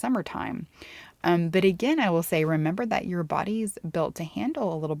move into summertime. But again, I will say, remember that your body's built to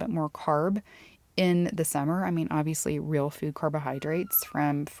handle a little bit more carb in the summer. I mean, obviously, real food carbohydrates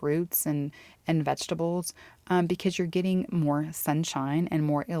from fruits and vegetables, because you're getting more sunshine and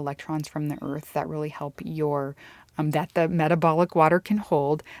more electrons from the earth that really help your that the metabolic water can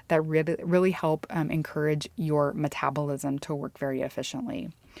hold, that really help encourage your metabolism to work very efficiently.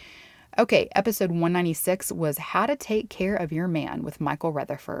 Okay, episode 196 was How to Take Care of Your Man with Michael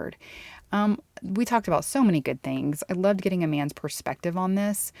Rutherford. We talked about so many good things. I loved getting a man's perspective on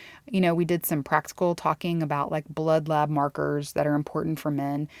this. We did some practical talking about like blood lab markers that are important for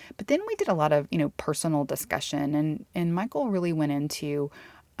men, but then we did a lot of, personal discussion, and Michael really went into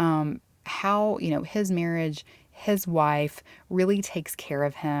how, his marriage, his wife really takes care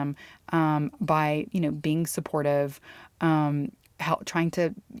of him by, being supportive, trying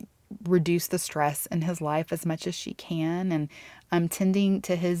to reduce the stress in his life as much as she can, and tending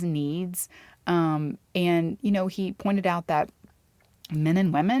to his needs. And, he pointed out that men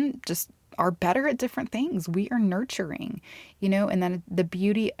and women just are better at different things. We are nurturing, and then the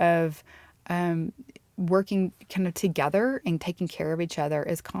beauty of working kind of together and taking care of each other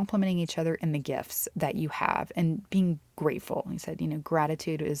is complementing each other in the gifts that you have and being grateful. He said,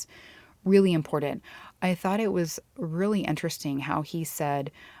 gratitude is really important. I thought it was really interesting how he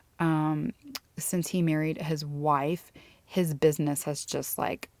said, since he married his wife, his business has just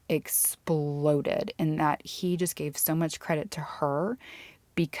like exploded, and that he just gave so much credit to her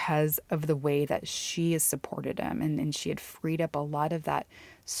because of the way that she has supported him, and she had freed up a lot of that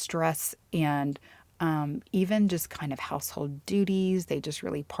stress and even just kind of household duties. They just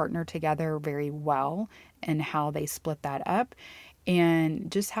really partner together very well and how they split that up.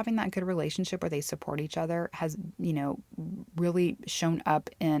 And just having that good relationship where they support each other has, really shown up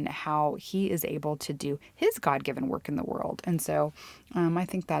in how he is able to do his God-given work in the world. And so I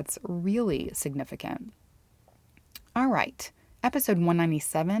think that's really significant. All right. Episode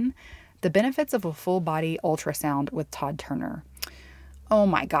 197, The Benefits of a Full Body Ultrasound with Todd Turner. Oh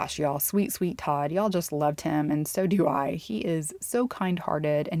my gosh, y'all. Sweet, sweet Todd. Y'all just loved him, and so do I. He is so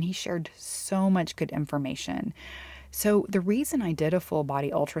kind-hearted, and he shared so much good information. So the reason I did a full body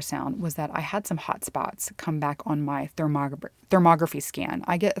ultrasound was that I had some hot spots come back on my thermography scan.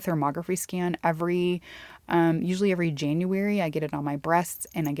 I get a thermography scan usually every January. I get it on my breasts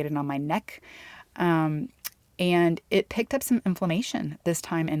and I get it on my neck. And it picked up some inflammation this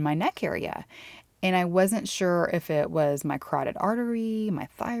time in my neck area. And I wasn't sure if it was my carotid artery, my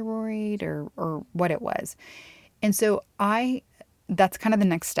thyroid, or what it was. And so that's kind of the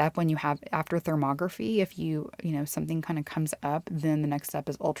next step when you have after thermography. If something kind of comes up, then the next step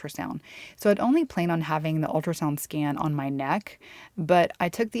is ultrasound. So I'd only plan on having the ultrasound scan on my neck, but I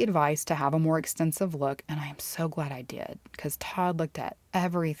took the advice to have a more extensive look, and I am so glad I did, because Todd looked at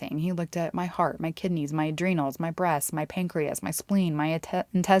everything. He looked at my heart, my kidneys, my adrenals, my breasts, my pancreas, my spleen, my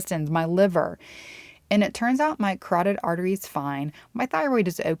intestines, my liver. And it turns out my carotid artery is fine. My thyroid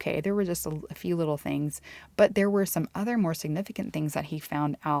is okay. There were just a few little things, but there were some other more significant things that he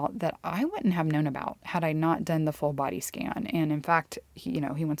found out that I wouldn't have known about had I not done the full body scan. And in fact, he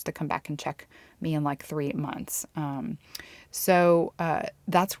wants to come back and check me in like 3 months. So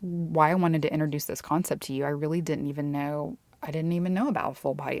that's why I wanted to introduce this concept to you. I really didn't even know I didn't even know about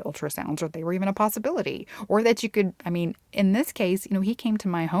full body ultrasounds, or they were even a possibility, or that you could, I mean, in this case, he came to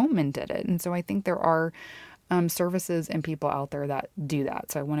my home and did it. And so I think there are services and people out there that do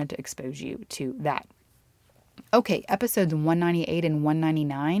that. So I wanted to expose you to that. Okay, episodes 198 and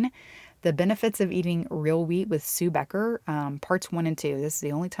 199, The Benefits of Eating Real Wheat with Sue Becker, parts 1 and 2. This is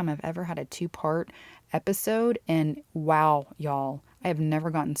the only time I've ever had a 2-part episode. And wow, y'all, I have never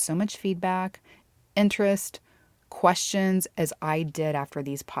gotten so much feedback, interest, questions as I did after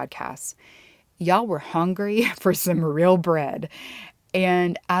these podcasts. Y'all were hungry for some real bread.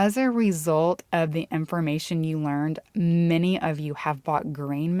 And as a result of the information you learned, many of you have bought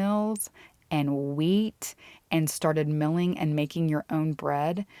grain mills and wheat and started milling and making your own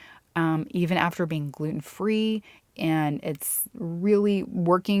bread, even after being gluten-free. And it's really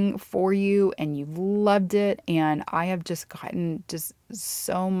working for you and you've loved it. And I have just gotten just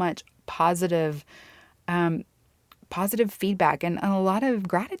so much positive feedback and a lot of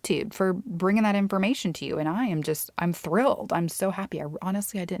gratitude for bringing that information to you. And I'm thrilled. I'm so happy.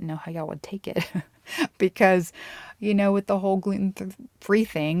 I didn't know how y'all would take it because, with the whole gluten-free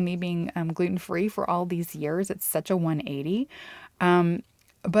thing, me being gluten-free for all these years, it's such a 180.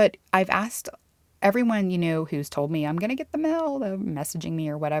 But I've asked everyone, who's told me I'm going to get the mill, they're messaging me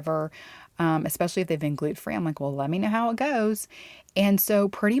or whatever, especially if they've been gluten-free. I'm like, well, let me know how it goes. And so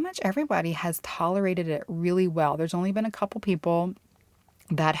pretty much everybody has tolerated it really well. There's only been a couple people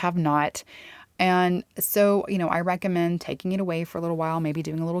that have not. And so, I recommend taking it away for a little while, maybe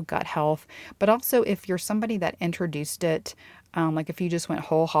doing a little gut health. But also, if you're somebody that introduced it, like if you just went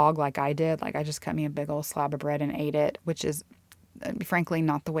whole hog like I did, like I just cut me a big old slab of bread and ate it, which is frankly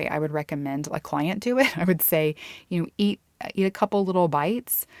not the way I would recommend a client do it. I would say, eat a couple little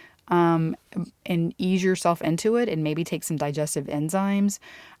bites, and ease yourself into it and maybe take some digestive enzymes.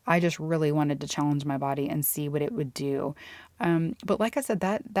 I just really wanted to challenge my body and see what it would do. But like I said,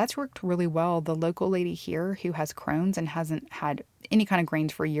 that's worked really well. The local lady here who has Crohn's and hasn't had any kind of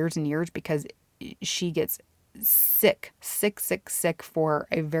grains for years and years because she gets sick for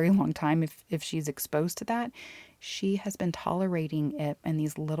a very long time if she's exposed to that. She has been tolerating it in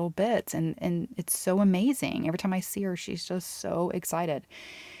these little bits, and it's so amazing. Every time I see her, she's just so excited.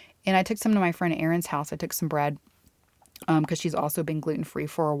 And I took some to my friend Erin's house. I took some bread because she's also been gluten-free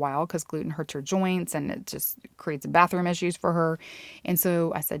for a while because gluten hurts her joints and it just creates bathroom issues for her. And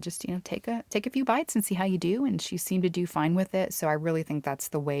so I said, just, take a few bites and see how you do. And she seemed to do fine with it. So I really think that's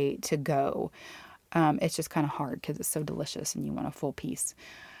the way to go. It's just kind of hard because it's so delicious and you want a full piece.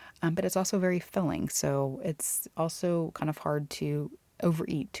 But it's also very filling. So it's also kind of hard to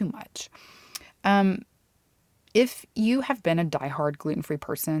overeat too much. If you have been a diehard gluten-free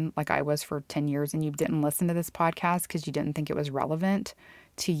person like I was for 10 years and you didn't listen to this podcast because you didn't think it was relevant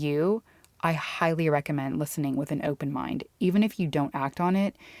to you, I highly recommend listening with an open mind. Even if you don't act on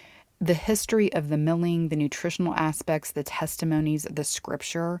it, the history of the milling, the nutritional aspects, the testimonies, the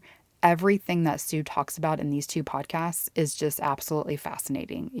scripture, everything that Sue talks about in these 2 podcasts is just absolutely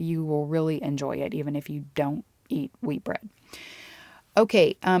fascinating. You will really enjoy it, even if you don't eat wheat bread.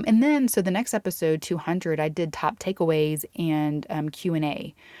 Okay, and then, so the next episode, 200, I did top takeaways and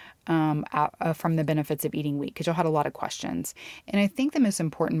Q&A from the benefits of eating wheat, because y'all had a lot of questions. And I think the most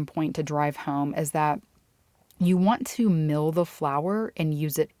important point to drive home is that you want to mill the flour and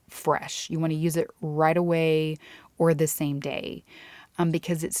use it fresh. You want to use it right away or the same day,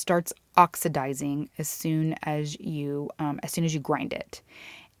 because it starts oxidizing as soon as you grind it.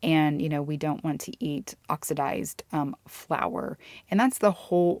 And, we don't want to eat oxidized flour. And that's the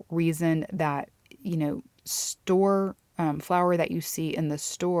whole reason that, store flour that you see in the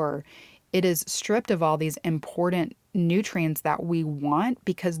store, it is stripped of all these important nutrients that we want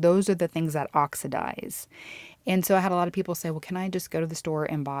because those are the things that oxidize. And so I had a lot of people say, well, can I just go to the store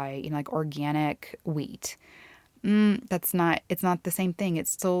and buy, like organic wheat? It's not the same thing.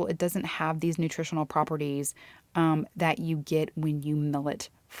 It doesn't have these nutritional properties that you get when you mill it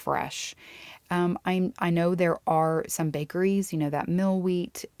fresh. I know there are some bakeries, that mill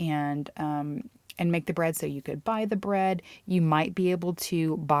wheat and make the bread, so you could buy the bread. You might be able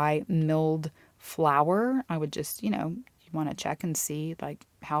to buy milled flour. I would just, you want to check and see like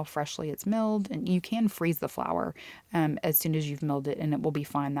how freshly it's milled, and you can freeze the flour as soon as you've milled it, and it will be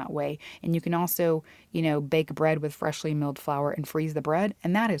fine that way. And you can also, bake bread with freshly milled flour and freeze the bread,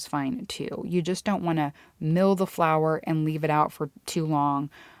 and that is fine too. You just don't want to mill the flour and leave it out for too long,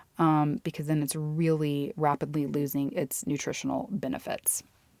 because then it's really rapidly losing its nutritional benefits.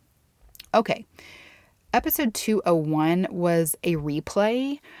 Okay, episode 201 was a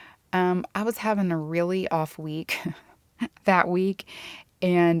replay. I was having a really off week that week,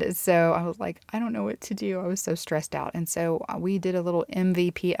 And so I was like, I don't know what to do. I was so stressed out. And so we did a little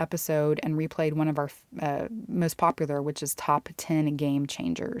MVP episode and replayed one of our most popular, which is top 10 game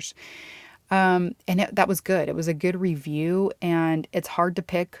changers. That was good. It was a good review, and it's hard to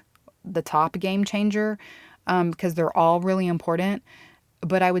pick the top game changer because they're all really important.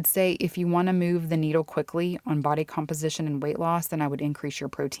 But I would say if you want to move the needle quickly on body composition and weight loss, then I would increase your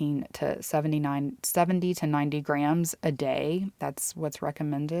protein to 70 to 90 grams a day. That's what's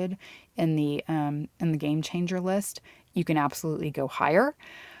recommended in the game changer list. You can absolutely go higher.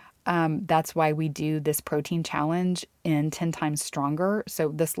 That's why we do this protein challenge in 10 times stronger. So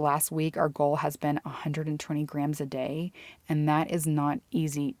this last week, our goal has been 120 grams a day, and that is not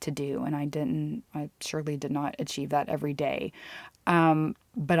easy to do. And I surely did not achieve that every day.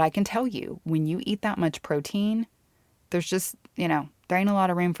 But I can tell you, when you eat that much protein, there's just, there ain't a lot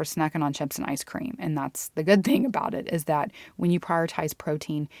of room for snacking on chips and ice cream. And that's the good thing about it, is that when you prioritize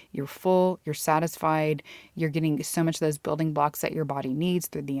protein, you're full, you're satisfied, you're getting so much of those building blocks that your body needs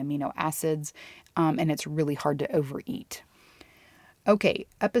through the amino acids, and it's really hard to overeat. Okay,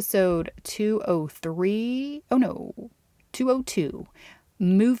 episode 203. Oh no, 202.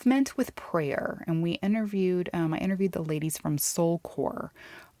 Movement with prayer. And I interviewed the ladies from Soul Core.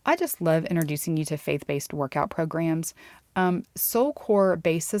 I just love introducing you to faith-based workout programs. Soul Core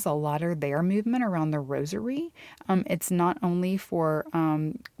bases a lot of their movement around the rosary. It's not only for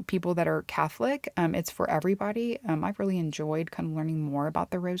people that are Catholic, it's for everybody. I've really enjoyed kind of learning more about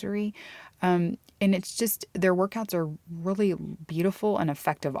the rosary. And it's just, their workouts are really beautiful and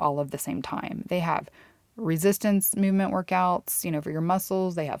effective all at the same time. They have resistance movement workouts, for your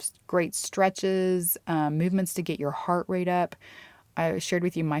muscles. They have great stretches, movements to get your heart rate up. I shared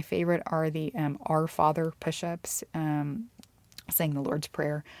with you my favorite are the Our Father push-ups, saying the Lord's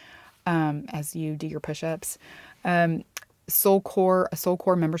Prayer as you do your push-ups. A Soul Core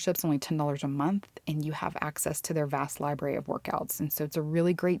membership is only $10 a month, and you have access to their vast library of workouts. And so it's a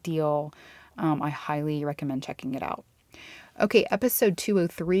really great deal. I highly recommend checking it out. Okay, episode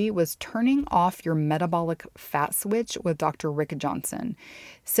 203 was Turning Off Your Metabolic Fat Switch with Dr. Rick Johnson.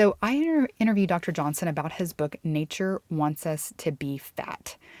 So I interviewed Dr. Johnson about his book, Nature Wants Us to Be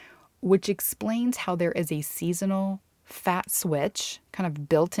Fat, which explains how there is a seasonal fat switch kind of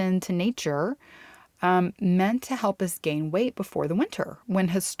built into nature, meant to help us gain weight before the winter, when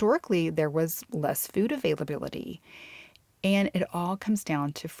historically there was less food availability. And it all comes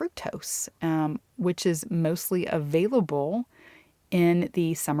down to fructose, which is mostly available in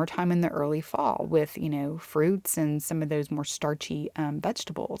the summertime and the early fall with, fruits and some of those more starchy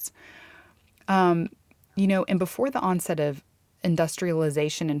vegetables. And before the onset of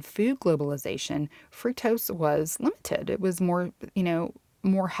industrialization and food globalization, fructose was limited. It was more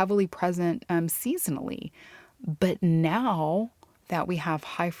heavily present seasonally. But now that we have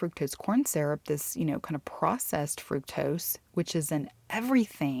high fructose corn syrup, this, kind of processed fructose, which is in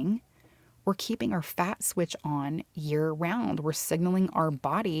everything, we're keeping our fat switch on year round. We're signaling our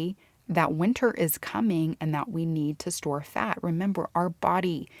body that winter is coming and that we need to store fat. Remember, our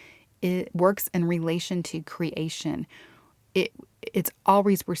body, it works in relation to creation. It's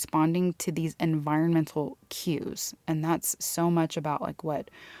always responding to these environmental cues. And that's so much about like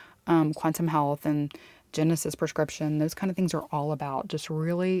what quantum health and Genesis prescription, those kind of things are all about, just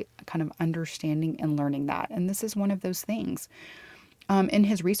really kind of understanding and learning that. And this is one of those things. In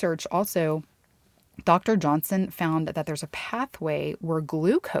his research also, Dr. Johnson found that there's a pathway where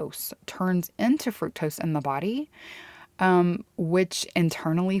glucose turns into fructose in the body, which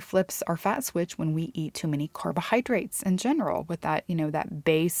internally flips our fat switch when we eat too many carbohydrates in general with that, that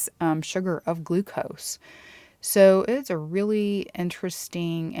base sugar of glucose. So it's a really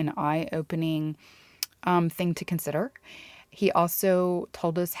interesting and eye-opening thing to consider. He also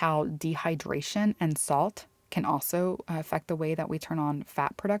told us how dehydration and salt can also affect the way that we turn on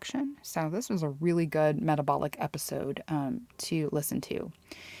fat production. So this was a really good metabolic episode to listen to.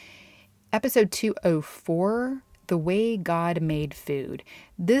 Episode 204, The Way God Made Food.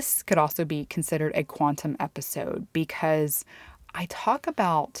 This could also be considered a quantum episode because I talk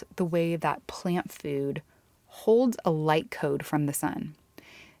about the way that plant food holds a light code from the sun.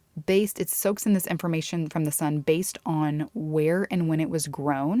 It soaks in this information from the sun based on where and when it was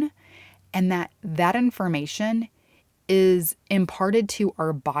grown, and that information is imparted to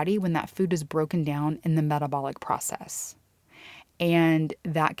our body when that food is broken down in the metabolic process. And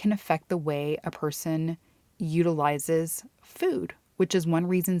that can affect the way a person utilizes food, which is one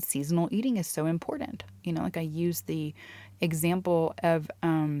reason seasonal eating is so important. Like I use the example of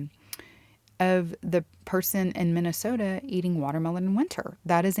the person in Minnesota eating watermelon in winter.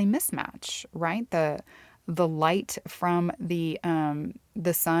 That is a mismatch, right? The the light from the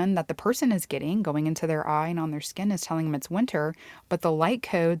sun that the person is getting going into their eye and on their skin is telling them it's winter, but the light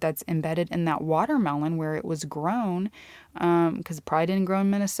code that's embedded in that watermelon where it was grown, because it probably didn't grow in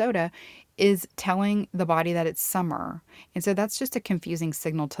Minnesota, is telling the body that it's summer. And so that's just a confusing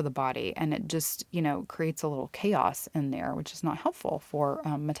signal to the body, and it just, creates a little chaos in there, which is not helpful for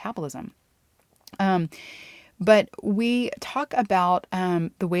metabolism. But we talk about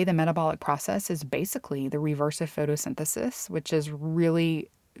the way the metabolic process is basically the reverse of photosynthesis, which is really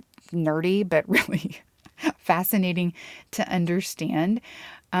nerdy, but really fascinating to understand.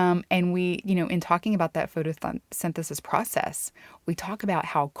 And we, in talking about that photosynthesis process, we talk about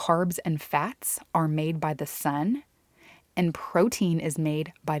how carbs and fats are made by the sun and protein is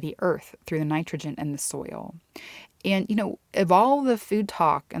made by the earth through the nitrogen in the soil. And, of all the food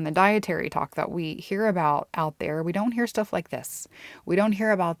talk and the dietary talk that we hear about out there, we don't hear stuff like this. We don't hear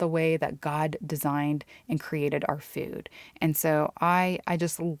about the way that God designed and created our food. And so I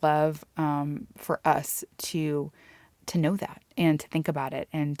just love for us to know that and to think about it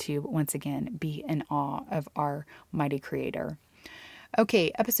and to, once again, be in awe of our mighty creator.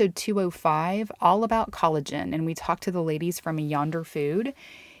 Okay, episode 205, all about collagen. And we talked to the ladies from Yonder Food.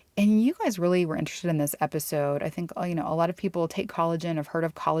 And you guys really were interested in this episode. I think, a lot of people take collagen, have heard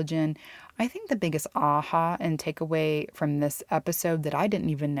of collagen. I think the biggest aha and takeaway from this episode that I didn't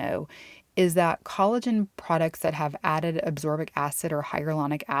even know is that collagen products that have added absorbic acid or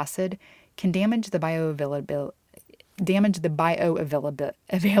hyaluronic acid can damage the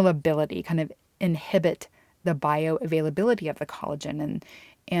bioavailability, kind of inhibit the bioavailability of the collagen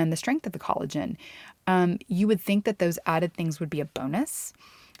and the strength of the collagen. You would think that those added things would be a bonus.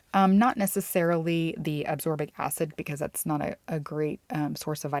 Not necessarily the absorbic acid, because that's not a great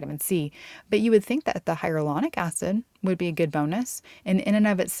source of vitamin C, but you would think that the hyaluronic acid would be a good bonus. And in and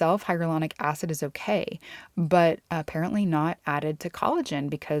of itself, hyaluronic acid is okay, but apparently not added to collagen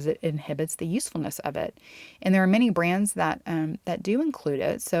because it inhibits the usefulness of it. And there are many brands that do include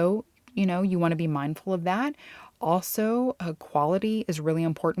it, so you want to be mindful of that. Also, quality is really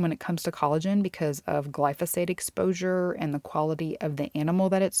important when it comes to collagen because of glyphosate exposure and the quality of the animal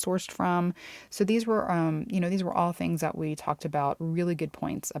that it's sourced from. So these were all things that we talked about, really good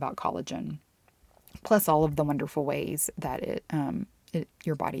points about collagen, plus all of the wonderful ways that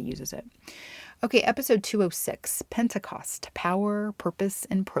your body uses it. Okay, episode 206, Pentecost, Power, Purpose,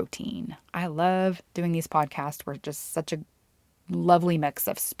 and Protein. I love doing these podcasts. We're just such a lovely mix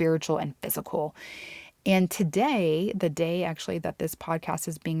of spiritual and physical. And today, the day actually that this podcast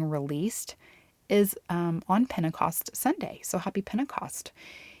is being released, is on Pentecost Sunday. So happy Pentecost.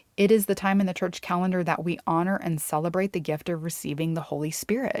 It is the time in the church calendar that we honor and celebrate the gift of receiving the Holy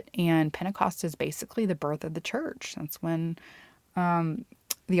Spirit. And Pentecost is basically the birth of the church. That's when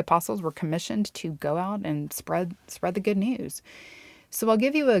the apostles were commissioned to go out and spread the good news. So I'll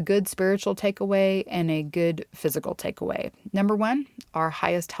give you a good spiritual takeaway and a good physical takeaway. Number one, our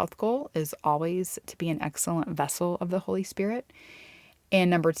highest health goal is always to be an excellent vessel of the Holy Spirit. And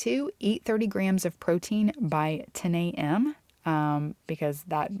number two, eat 30 grams of protein by 10 a.m. Because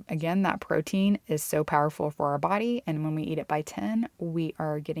that protein is so powerful for our body. And when we eat it by 10, we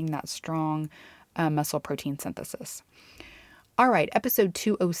are getting that strong muscle protein synthesis. All right, episode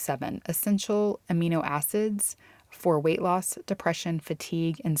 207, essential amino acids for weight loss, depression,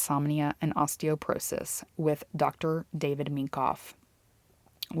 fatigue, insomnia, and osteoporosis with Dr. David Minkoff.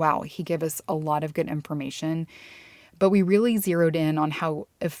 Wow, he gave us a lot of good information, but we really zeroed in on how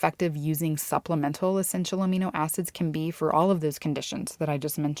effective using supplemental essential amino acids can be for all of those conditions that I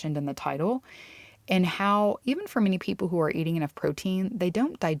just mentioned in the title, and how even for many people who are eating enough protein, they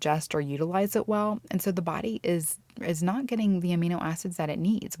don't digest or utilize it well. And so the body is not getting the amino acids that it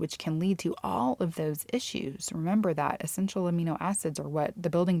needs, which can lead to all of those issues. Remember that essential amino acids are what the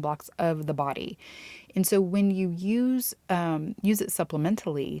building blocks of the body. And so when you use it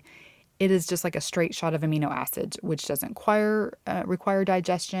supplementally, it is just like a straight shot of amino acids, which doesn't require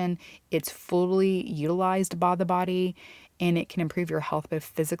digestion. It's fully utilized by the body, and it can improve your health both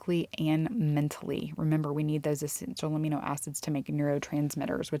physically and mentally. Remember, we need those essential amino acids to make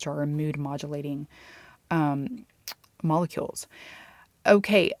neurotransmitters, which are mood modulating molecules.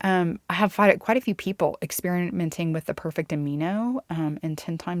 Okay, I have quite a few people experimenting with the perfect amino and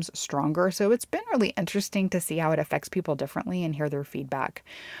 10 times stronger. So it's been really interesting to see how it affects people differently and hear their feedback.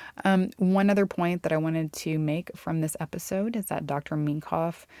 One other point that I wanted to make from this episode is that Dr.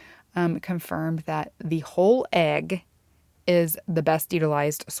 Minkoff confirmed that the whole egg is the best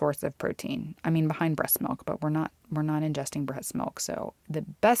utilized source of protein. I mean, behind breast milk, but we're not ingesting breast milk. So the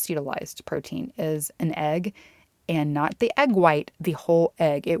best utilized protein is an egg and not the egg white, the whole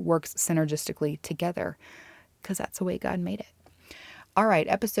egg. It works synergistically together because that's the way God made it. All right,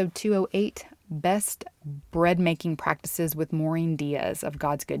 episode 208, Best Bread Making Practices with Maureen Diaz of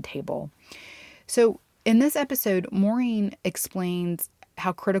God's Good Table. So in this episode, Maureen explains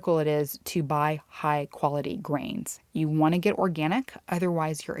how critical it is to buy high quality grains. You want to get organic,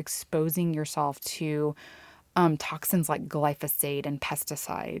 otherwise you're exposing yourself to toxins like glyphosate and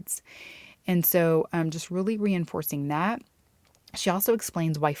pesticides. And so just really reinforcing that. She also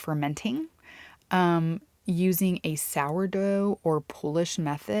explains why fermenting, using a sourdough or Polish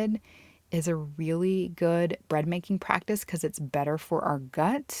method is a really good bread making practice because it's better for our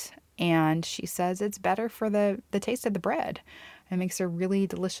gut. And she says it's better for the taste of the bread. It makes a really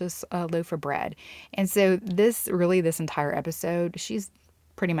delicious loaf of bread. And so this entire episode, she's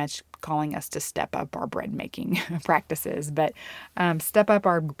pretty much calling us to step up our bread making practices, but step up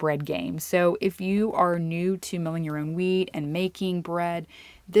our bread game. So if you are new to milling your own wheat and making bread,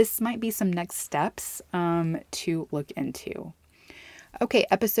 this might be some next steps to look into. Okay,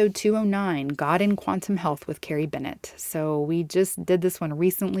 episode 209, God in Quantum Health with Carrie Bennett. So we just did this one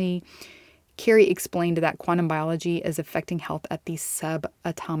recently. Carrie explained that quantum biology is affecting health at the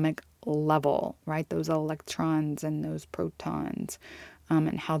subatomic level, right? Those electrons and those protons,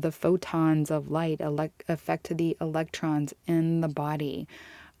 and how the photons of light affect the electrons in the body.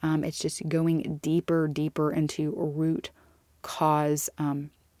 It's just going deeper into root cause,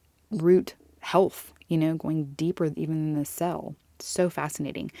 root health, going deeper even in the cell. So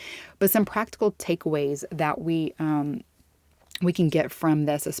fascinating. But some practical takeaways that we can get from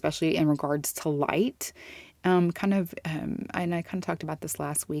this, especially in regards to light, and I kind of talked about this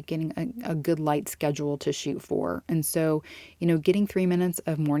last week, getting a good light schedule to shoot for. And so, getting 3 minutes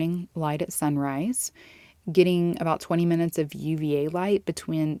of morning light at sunrise, getting about 20 minutes of UVA light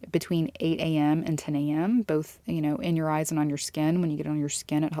between 8 a.m. and 10 a.m., both, in your eyes and on your skin. When you get on your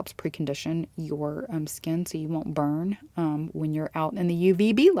skin, it helps precondition your skin so you won't burn when you're out in the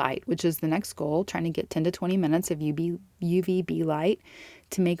UVB light, which is the next goal, trying to get 10 to 20 minutes of UVB light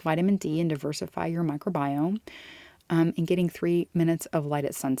to make vitamin D and diversify your microbiome. And getting 3 minutes of light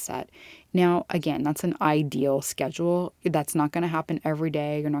at sunset. Now, again, that's an ideal schedule. That's not going to happen every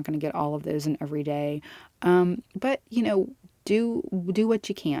day. You're not going to get all of those in every day. But, do what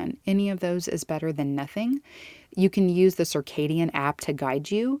you can. Any of those is better than nothing. You can use the Circadian app to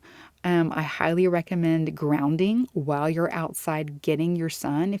guide you. I highly recommend grounding while you're outside getting your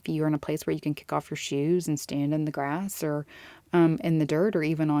sun. If you're in a place where you can kick off your shoes and stand in the grass or in the dirt or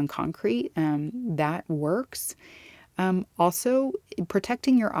even on concrete, that works. Also,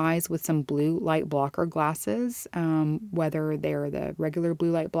 protecting your eyes with some blue light blocker glasses, whether they're the regular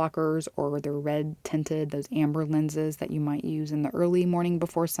blue light blockers or they're red tinted, those amber lenses that you might use in the early morning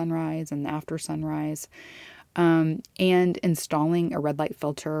before sunrise and after sunrise, and installing a red light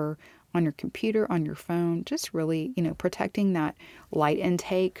filter on your computer, on your phone, just really, protecting that light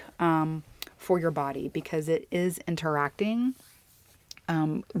intake for your body because it is interacting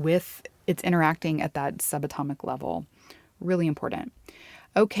it's interacting at that subatomic level. Really important.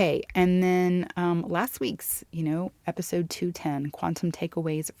 Okay, and then last week's, episode 210, Quantum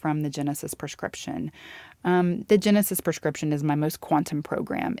Takeaways from the Genesis Prescription. The Genesis Prescription is my most quantum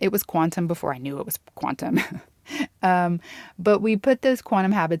program. It was quantum before I knew it was quantum. But we put those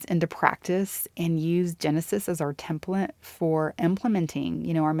quantum habits into practice and use Genesis as our template for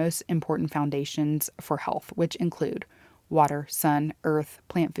implementing, our most important foundations for health, which include water, sun, earth,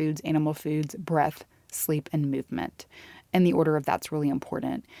 plant foods, animal foods, breath, sleep, and movement. And the order of that's really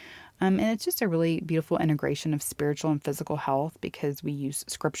important. And it's just a really beautiful integration of spiritual and physical health because we use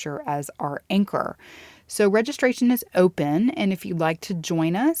scripture as our anchor. So registration is open. And if you'd like to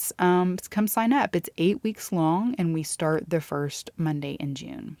join us, come sign up. It's 8 weeks long and we start the first Monday in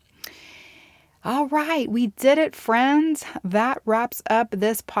June. All right, we did it, friends. That wraps up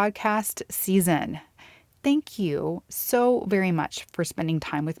this podcast season. Thank you so very much for spending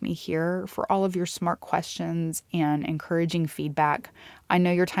time with me here, for all of your smart questions and encouraging feedback. I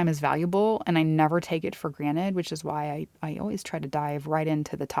know your time is valuable and I never take it for granted, which is why I always try to dive right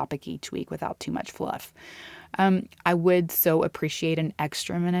into the topic each week without too much fluff. I would so appreciate an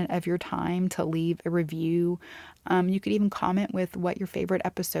extra minute of your time to leave a review. You could even comment with what your favorite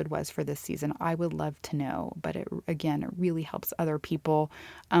episode was for this season. I would love to know. But it really helps other people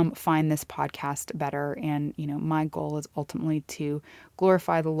find this podcast better. And, my goal is ultimately to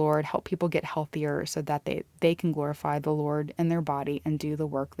glorify the Lord, help people get healthier so that they can glorify the Lord in their body and do the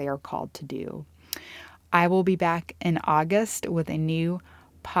work they are called to do. I will be back in August with a new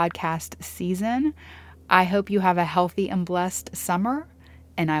podcast season. I hope you have a healthy and blessed summer,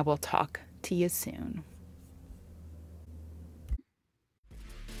 and I will talk to you soon.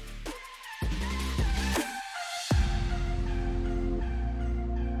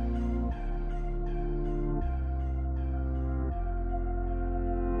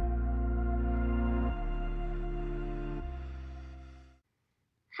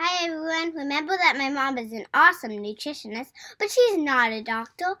 everyone. Remember that my mom is an awesome nutritionist, but she's not a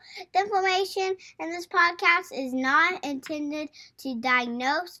doctor. The information in this podcast is not intended to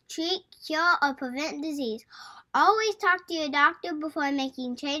diagnose, treat, cure, or prevent disease. Always talk to your doctor before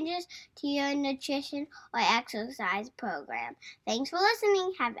making changes to your nutrition or exercise program. Thanks for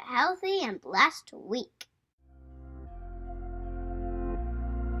listening. Have a healthy and blessed week.